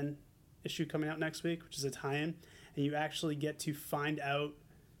X-Men issue coming out next week, which is a tie-in, and you actually get to find out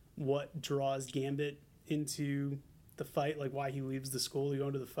what draws Gambit into the fight, like why he leaves the school to go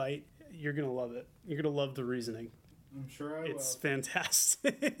into the fight. You're going to love it. You're going to love the reasoning. I'm sure I It's will.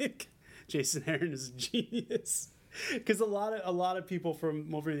 fantastic. Jason Aaron is a genius. Because a lot of people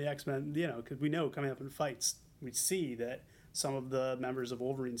from Wolverine and the X-Men, because we know coming up in fights, we see that some of the members of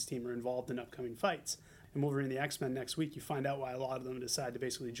Wolverine's team are involved in upcoming fights. In Wolverine and the X-Men next week, you find out why a lot of them decide to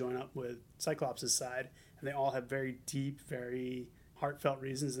basically join up with Cyclops' side, and they all have very deep, very heartfelt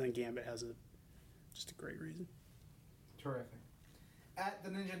reasons, and then Gambit has just a great reason. Terrific. At the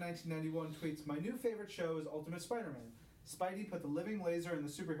Ninja 1991 tweets, my new favorite show is Ultimate Spider-Man. Spidey put the living laser in the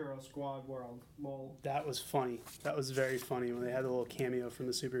superhero squad world. Lol. That was funny. That was very funny when they had a little cameo from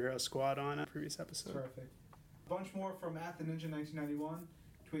the superhero squad on a previous episode. Terrific. Bunch more from at the Ninja 1991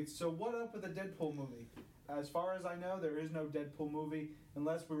 tweets. So what up with the Deadpool movie? As far as I know, there is no Deadpool movie.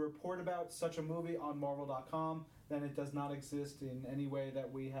 Unless we report about such a movie on Marvel.com, then it does not exist in any way that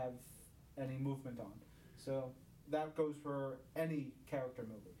we have any movement on. So that goes for any character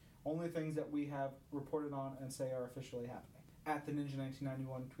movie. Only things that we have reported on and say are officially happening. At the Ninja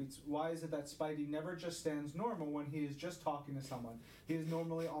 1991 tweets, why is it that Spidey never just stands normal when he is just talking to someone? He is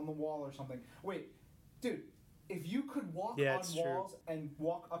normally on the wall or something. Wait, dude, if you could walk on walls and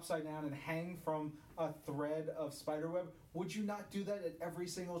walk upside down and hang from a thread of spiderweb, would you not do that at every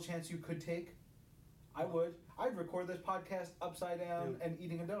single chance you could take? I would. I'd record this podcast upside down and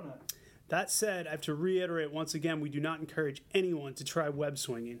eating a donut. That said, I have to reiterate once again, we do not encourage anyone to try web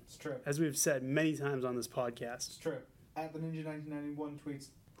swinging. It's true. As we have said many times on this podcast. It's true. At the Ninja 1991 tweets,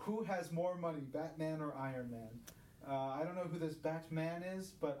 who has more money, Batman or Iron Man? I don't know who this Batman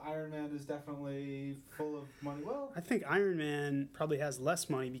is, but Iron Man is definitely full of money. Well, I think Iron Man probably has less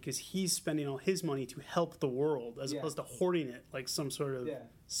money because he's spending all his money to help the world as opposed to hoarding it like some sort of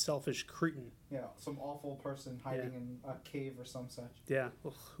selfish cretin. Yeah, some awful person hiding in a cave or some such. Yeah,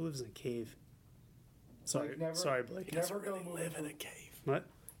 ugh, who lives in a cave? Sorry, sorry, Blake. He doesn't really live in a cave. What?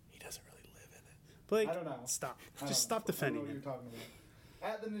 He doesn't really live in it. Blake, I don't know. Stop. I Just stop defending I don't know what him. you're talking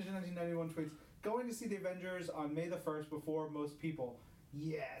about. At the Ninja 1991 tweets, going to see the Avengers on May the 1st before most people.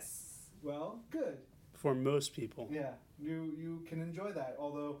 Yes. Well, good. For most people. Yeah, you can enjoy that,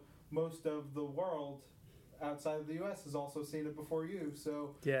 although most of the world outside of the U.S. has also seen it before you,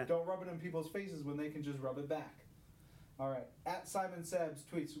 so don't rub it in people's faces when they can just rub it back. All right. At Simon Sebs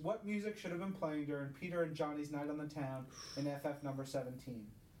tweets, what music should have been playing during Peter and Johnny's night on the town in FF number 17?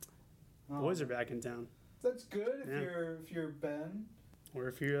 Boys are back in town. That's good if you're Ben. Or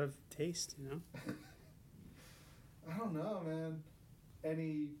if you have taste, you know? I don't know, man.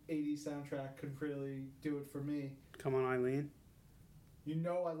 Any 80s soundtrack could really do it for me. Come on, Eileen. You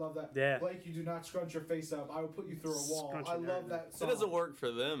know I love that. Yeah. Blake, you do not scrunch your face up. I will put you through a wall. Scrunch I your love hair. that song. It doesn't work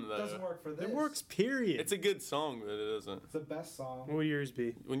for them, though. It doesn't work for this. It works, period. It's a good song, but it doesn't. It's the best song. What would yours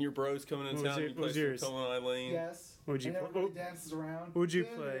be? When your bro's coming in town, you play yours? some Come On Eileen. Yes. What would you and play? everybody dances around. What would you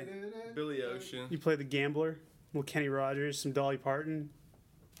play? Billy Ocean. You play The Gambler? Well, Kenny Rogers, some Dolly Parton.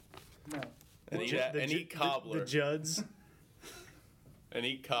 No. And eat cobbler. The Judds. And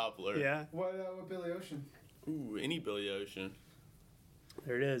eat cobbler. Yeah. What Billy Ocean? Ooh, any Billy Ocean.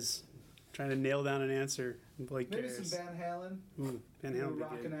 There it is. Trying to nail down an answer. Blake Maybe cares. some Van Halen. Ooh, Van Halen would be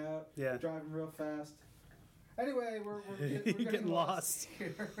Rocking good. out. Yeah. Driving real fast. Anyway, we're getting lost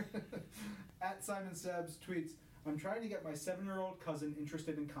here. At Simon Sebs tweets, I'm trying to get my 7-year-old cousin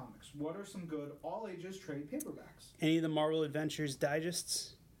interested in comics. What are some good all-ages trade paperbacks? Any of the Marvel Adventures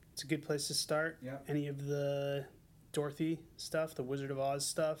digests? It's a good place to start. Yep. Any of the Dorothy stuff, the Wizard of Oz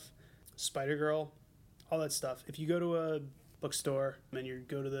stuff, Spider-Girl, all that stuff. If you go to a bookstore and you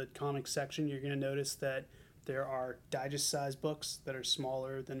go to the comics section, you're going to notice that there are digest-sized books that are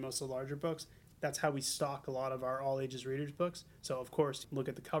smaller than most of the larger books. That's how we stock a lot of our all-ages readers' books. So, of course, look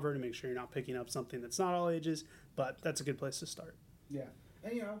at the cover to make sure you're not picking up something that's not all ages, but that's a good place to start. Yeah.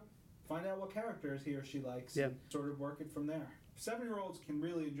 And, find out what characters he or she likes and sort of work it from there. 7-year-olds can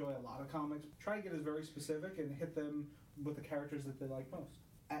really enjoy a lot of comics. Try to get as very specific and hit them with the characters that they like most.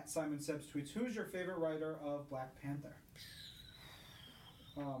 At Simon Sebs tweets, who's your favorite writer of Black Panther?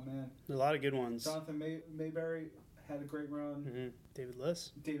 Oh, man. There's a lot of good ones. Jonathan Mayberry had a great run. Mm-hmm. David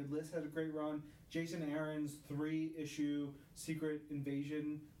Liss. David Liss had a great run. Jason Aaron's 3-issue Secret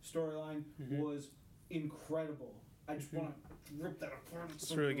Invasion storyline was incredible. I just want to rip that apart.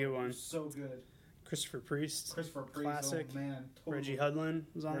 It's a really good one. So good. Christopher Priest. Classic. Classic. Oh, man. Totally. Reggie Hudlin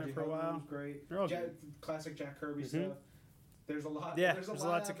was on Reggie there for a Hudlin while. Was great. They're all good. Classic Jack Kirby stuff. There's a lot. Yeah, there's a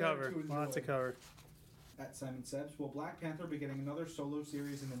lot to cover. To a lot to cover. At Simon Sebs, will Black Panther be getting another solo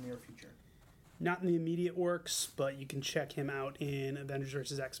series in the near future? Not in the immediate works, but you can check him out in Avengers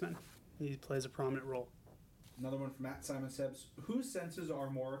vs. X-Men. He plays a prominent role. Another one from at Simon Sebs. Whose senses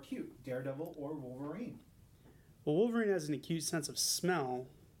are more acute, Daredevil or Wolverine? Well, Wolverine has an acute sense of smell,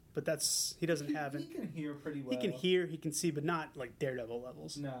 but he doesn't have it. He can hear pretty well. He can hear, he can see, but not like Daredevil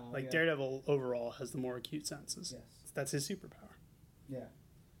levels. No. Daredevil overall has the more acute senses. Yes. That's his superpower. Yeah.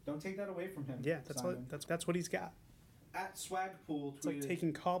 Don't take that away from him. Yeah, Simon. that's what he's got. At Swagpool tweeted. It's like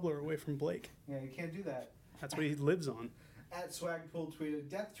taking Cobbler away from Blake. Yeah, you can't do that. That's what he lives on. At Swagpool tweeted,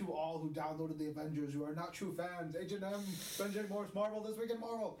 death to all who downloaded the Avengers who are not true fans. H&M, Benjamin Morris, Marvel, This Week in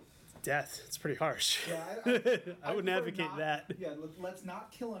Marvel. Death. It's pretty harsh. Yeah, I wouldn't advocate that. Yeah, let's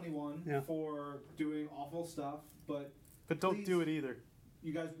not kill anyone for doing awful stuff, but don't do it either.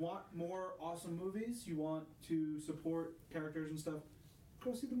 You guys want more awesome movies? You want to support characters and stuff?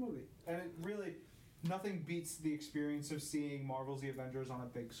 Go see the movie. And it really, nothing beats the experience of seeing Marvel's The Avengers on a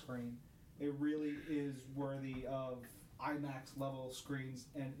big screen. It really is worthy of IMAX level screens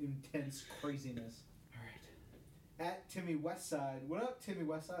and intense craziness. All right. At Timmy Westside. What up, Timmy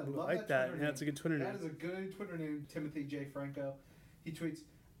Westside? I like that. Yeah, that's a good Twitter name. That is a good Twitter name, Timothy J. Franco. He tweets,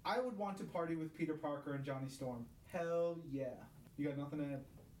 I would want to party with Peter Parker and Johnny Storm. Hell yeah. You got nothing to add?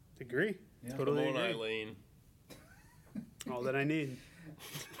 Agree. Yeah. Totally Come on, agree. Eileen. All that I need.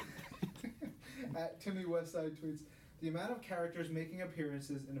 At Timmy Westside tweets, the amount of characters making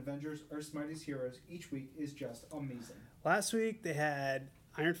appearances in Avengers Earth's Mightiest Heroes each week is just amazing. Last week they had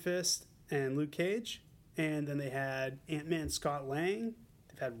Iron Fist and Luke Cage, and then they had Ant-Man Scott Lang.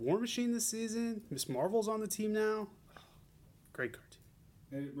 They've had War Machine this season. Miss Marvel's on the team now. Great cartoon.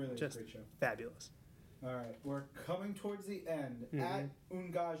 It really is a great show. Fabulous. All right, we're coming towards the end. At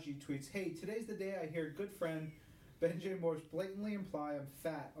Ungaji tweets, hey, today's the day I hear good friend Ben J. Morse blatantly imply I'm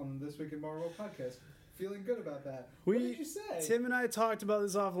fat on This Week in Marvel podcast. Feeling good about that. What did you say? Tim and I talked about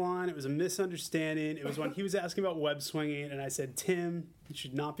this offline. It was a misunderstanding. It was when he was asking about web swinging, and I said, Tim, you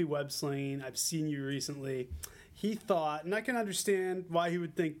should not be web slinging. I've seen you recently. He thought, and I can understand why he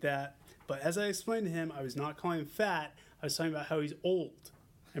would think that, but as I explained to him, I was not calling him fat. I was talking about how he's old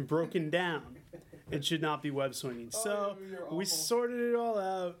and broken down and should not be web swinging. So we sorted it all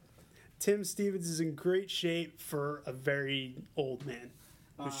out. Tim Stevens is in great shape for a very old man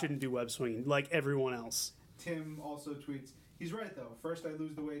who shouldn't do web swinging like everyone else. Tim also tweets, he's right though. First I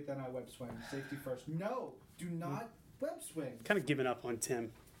lose the weight, then I web swing. Safety first. No, do not web swing. Kind of giving up on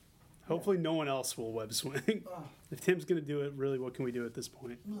Tim. Hopefully no one else will web swing. If Tim's going to do it, really, what can we do at this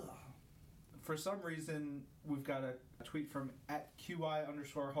point? For some reason, we've got a tweet from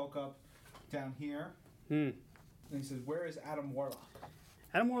 @QI_Hulkup down here. And he says, where is Adam Warlock?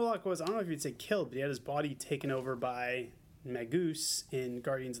 Adam Warlock was, I don't know if you'd say killed, but he had his body taken over by Magus in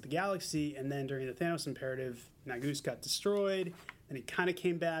Guardians of the Galaxy, and then during the Thanos Imperative, Magus got destroyed, and he kind of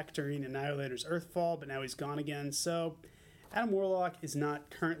came back during Annihilator's Earthfall, but now he's gone again. So Adam Warlock is not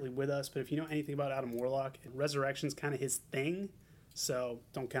currently with us, but if you know anything about Adam Warlock, Resurrection's kind of his thing, so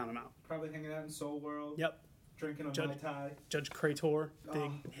don't count him out. Probably hanging out in Soul World. Yep. Drinking a Mai Tai. Judge Krator,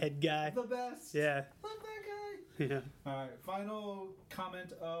 big head guy. The best. Yeah. Love that guy. Yeah. All right. Final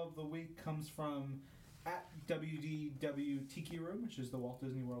comment of the week comes from @WDW Tiki Room, which is the Walt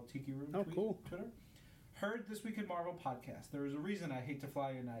Disney World Tiki Room. Oh, cool. Twitter. Heard This Week in Marvel podcast. There is a reason I hate to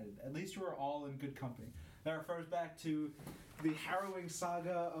fly United. At least you are all in good company. That refers back to the harrowing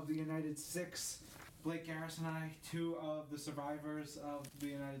saga of the United Six. Blake Garris and I, two of the survivors of the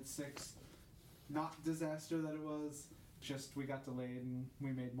United Six. Not disaster that it was. Just we got delayed and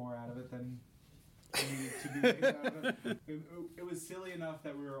we made more out of it than we needed to be made out of it. It was silly enough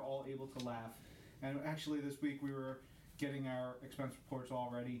that we were all able to laugh. And actually this week we were getting our expense reports all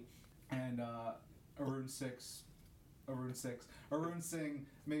ready, and Arun Singh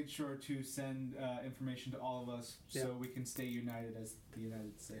made sure to send information to all of us so we can stay united as the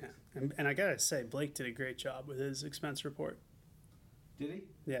United States. Yeah. And I gotta say, Blake did a great job with his expense report. Did he?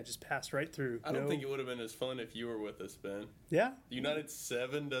 Yeah, just passed right through. I don't think it would have been as fun if you were with us, Ben. Yeah? United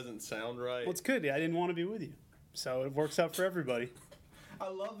 7 doesn't sound right. Well, it's good. I didn't want to be with you. So it works out for everybody. I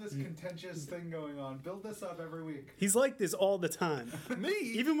love this contentious thing going on. Build this up every week. He's like this all the time. Me?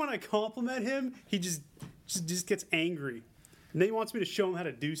 Even when I compliment him, he just gets angry. And then he wants me to show him how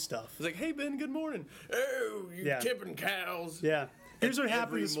to do stuff. He's like, hey, Ben, good morning. Oh, you're tipping cows. Yeah. Here's what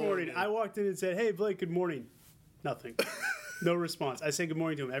happened Every this morning. I walked in and said, hey, Blake, good morning. Nothing. No response. I say good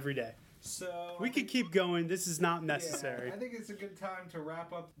morning to him every day. So We could keep going. This is not necessary. Yeah, I think it's a good time to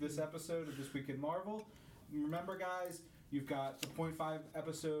wrap up this episode of This Week in Marvel. Remember, guys, you've got the 0.5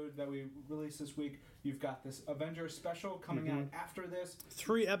 episode that we released this week. You've got this Avengers special coming out after this.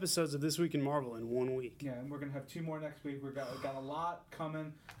 3 episodes of This Week in Marvel in 1 week. Yeah, and we're going to have 2 more next week. We've got a lot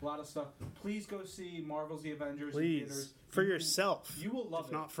coming, a lot of stuff. Please go see Marvel's The Avengers in theaters. For yourself. You will love it.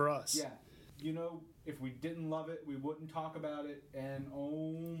 If not for us. Yeah. You know, if we didn't love it, we wouldn't talk about it. And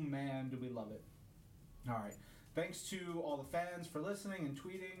oh man, do we love it. All right. Thanks to all the fans for listening and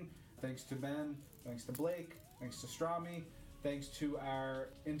tweeting. Thanks to Ben. Thanks to Blake. Thanks to Strami. Thanks to our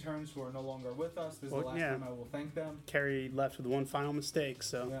interns who are no longer with us. This is the last time I will thank them. Carrie left with one final mistake,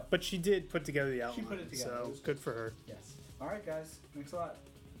 so. Yeah. But she did put together the outline. She put it together. So good for her. Yes. All right, guys. Thanks a lot.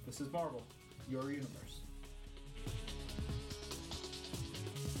 This is Marvel, your universe.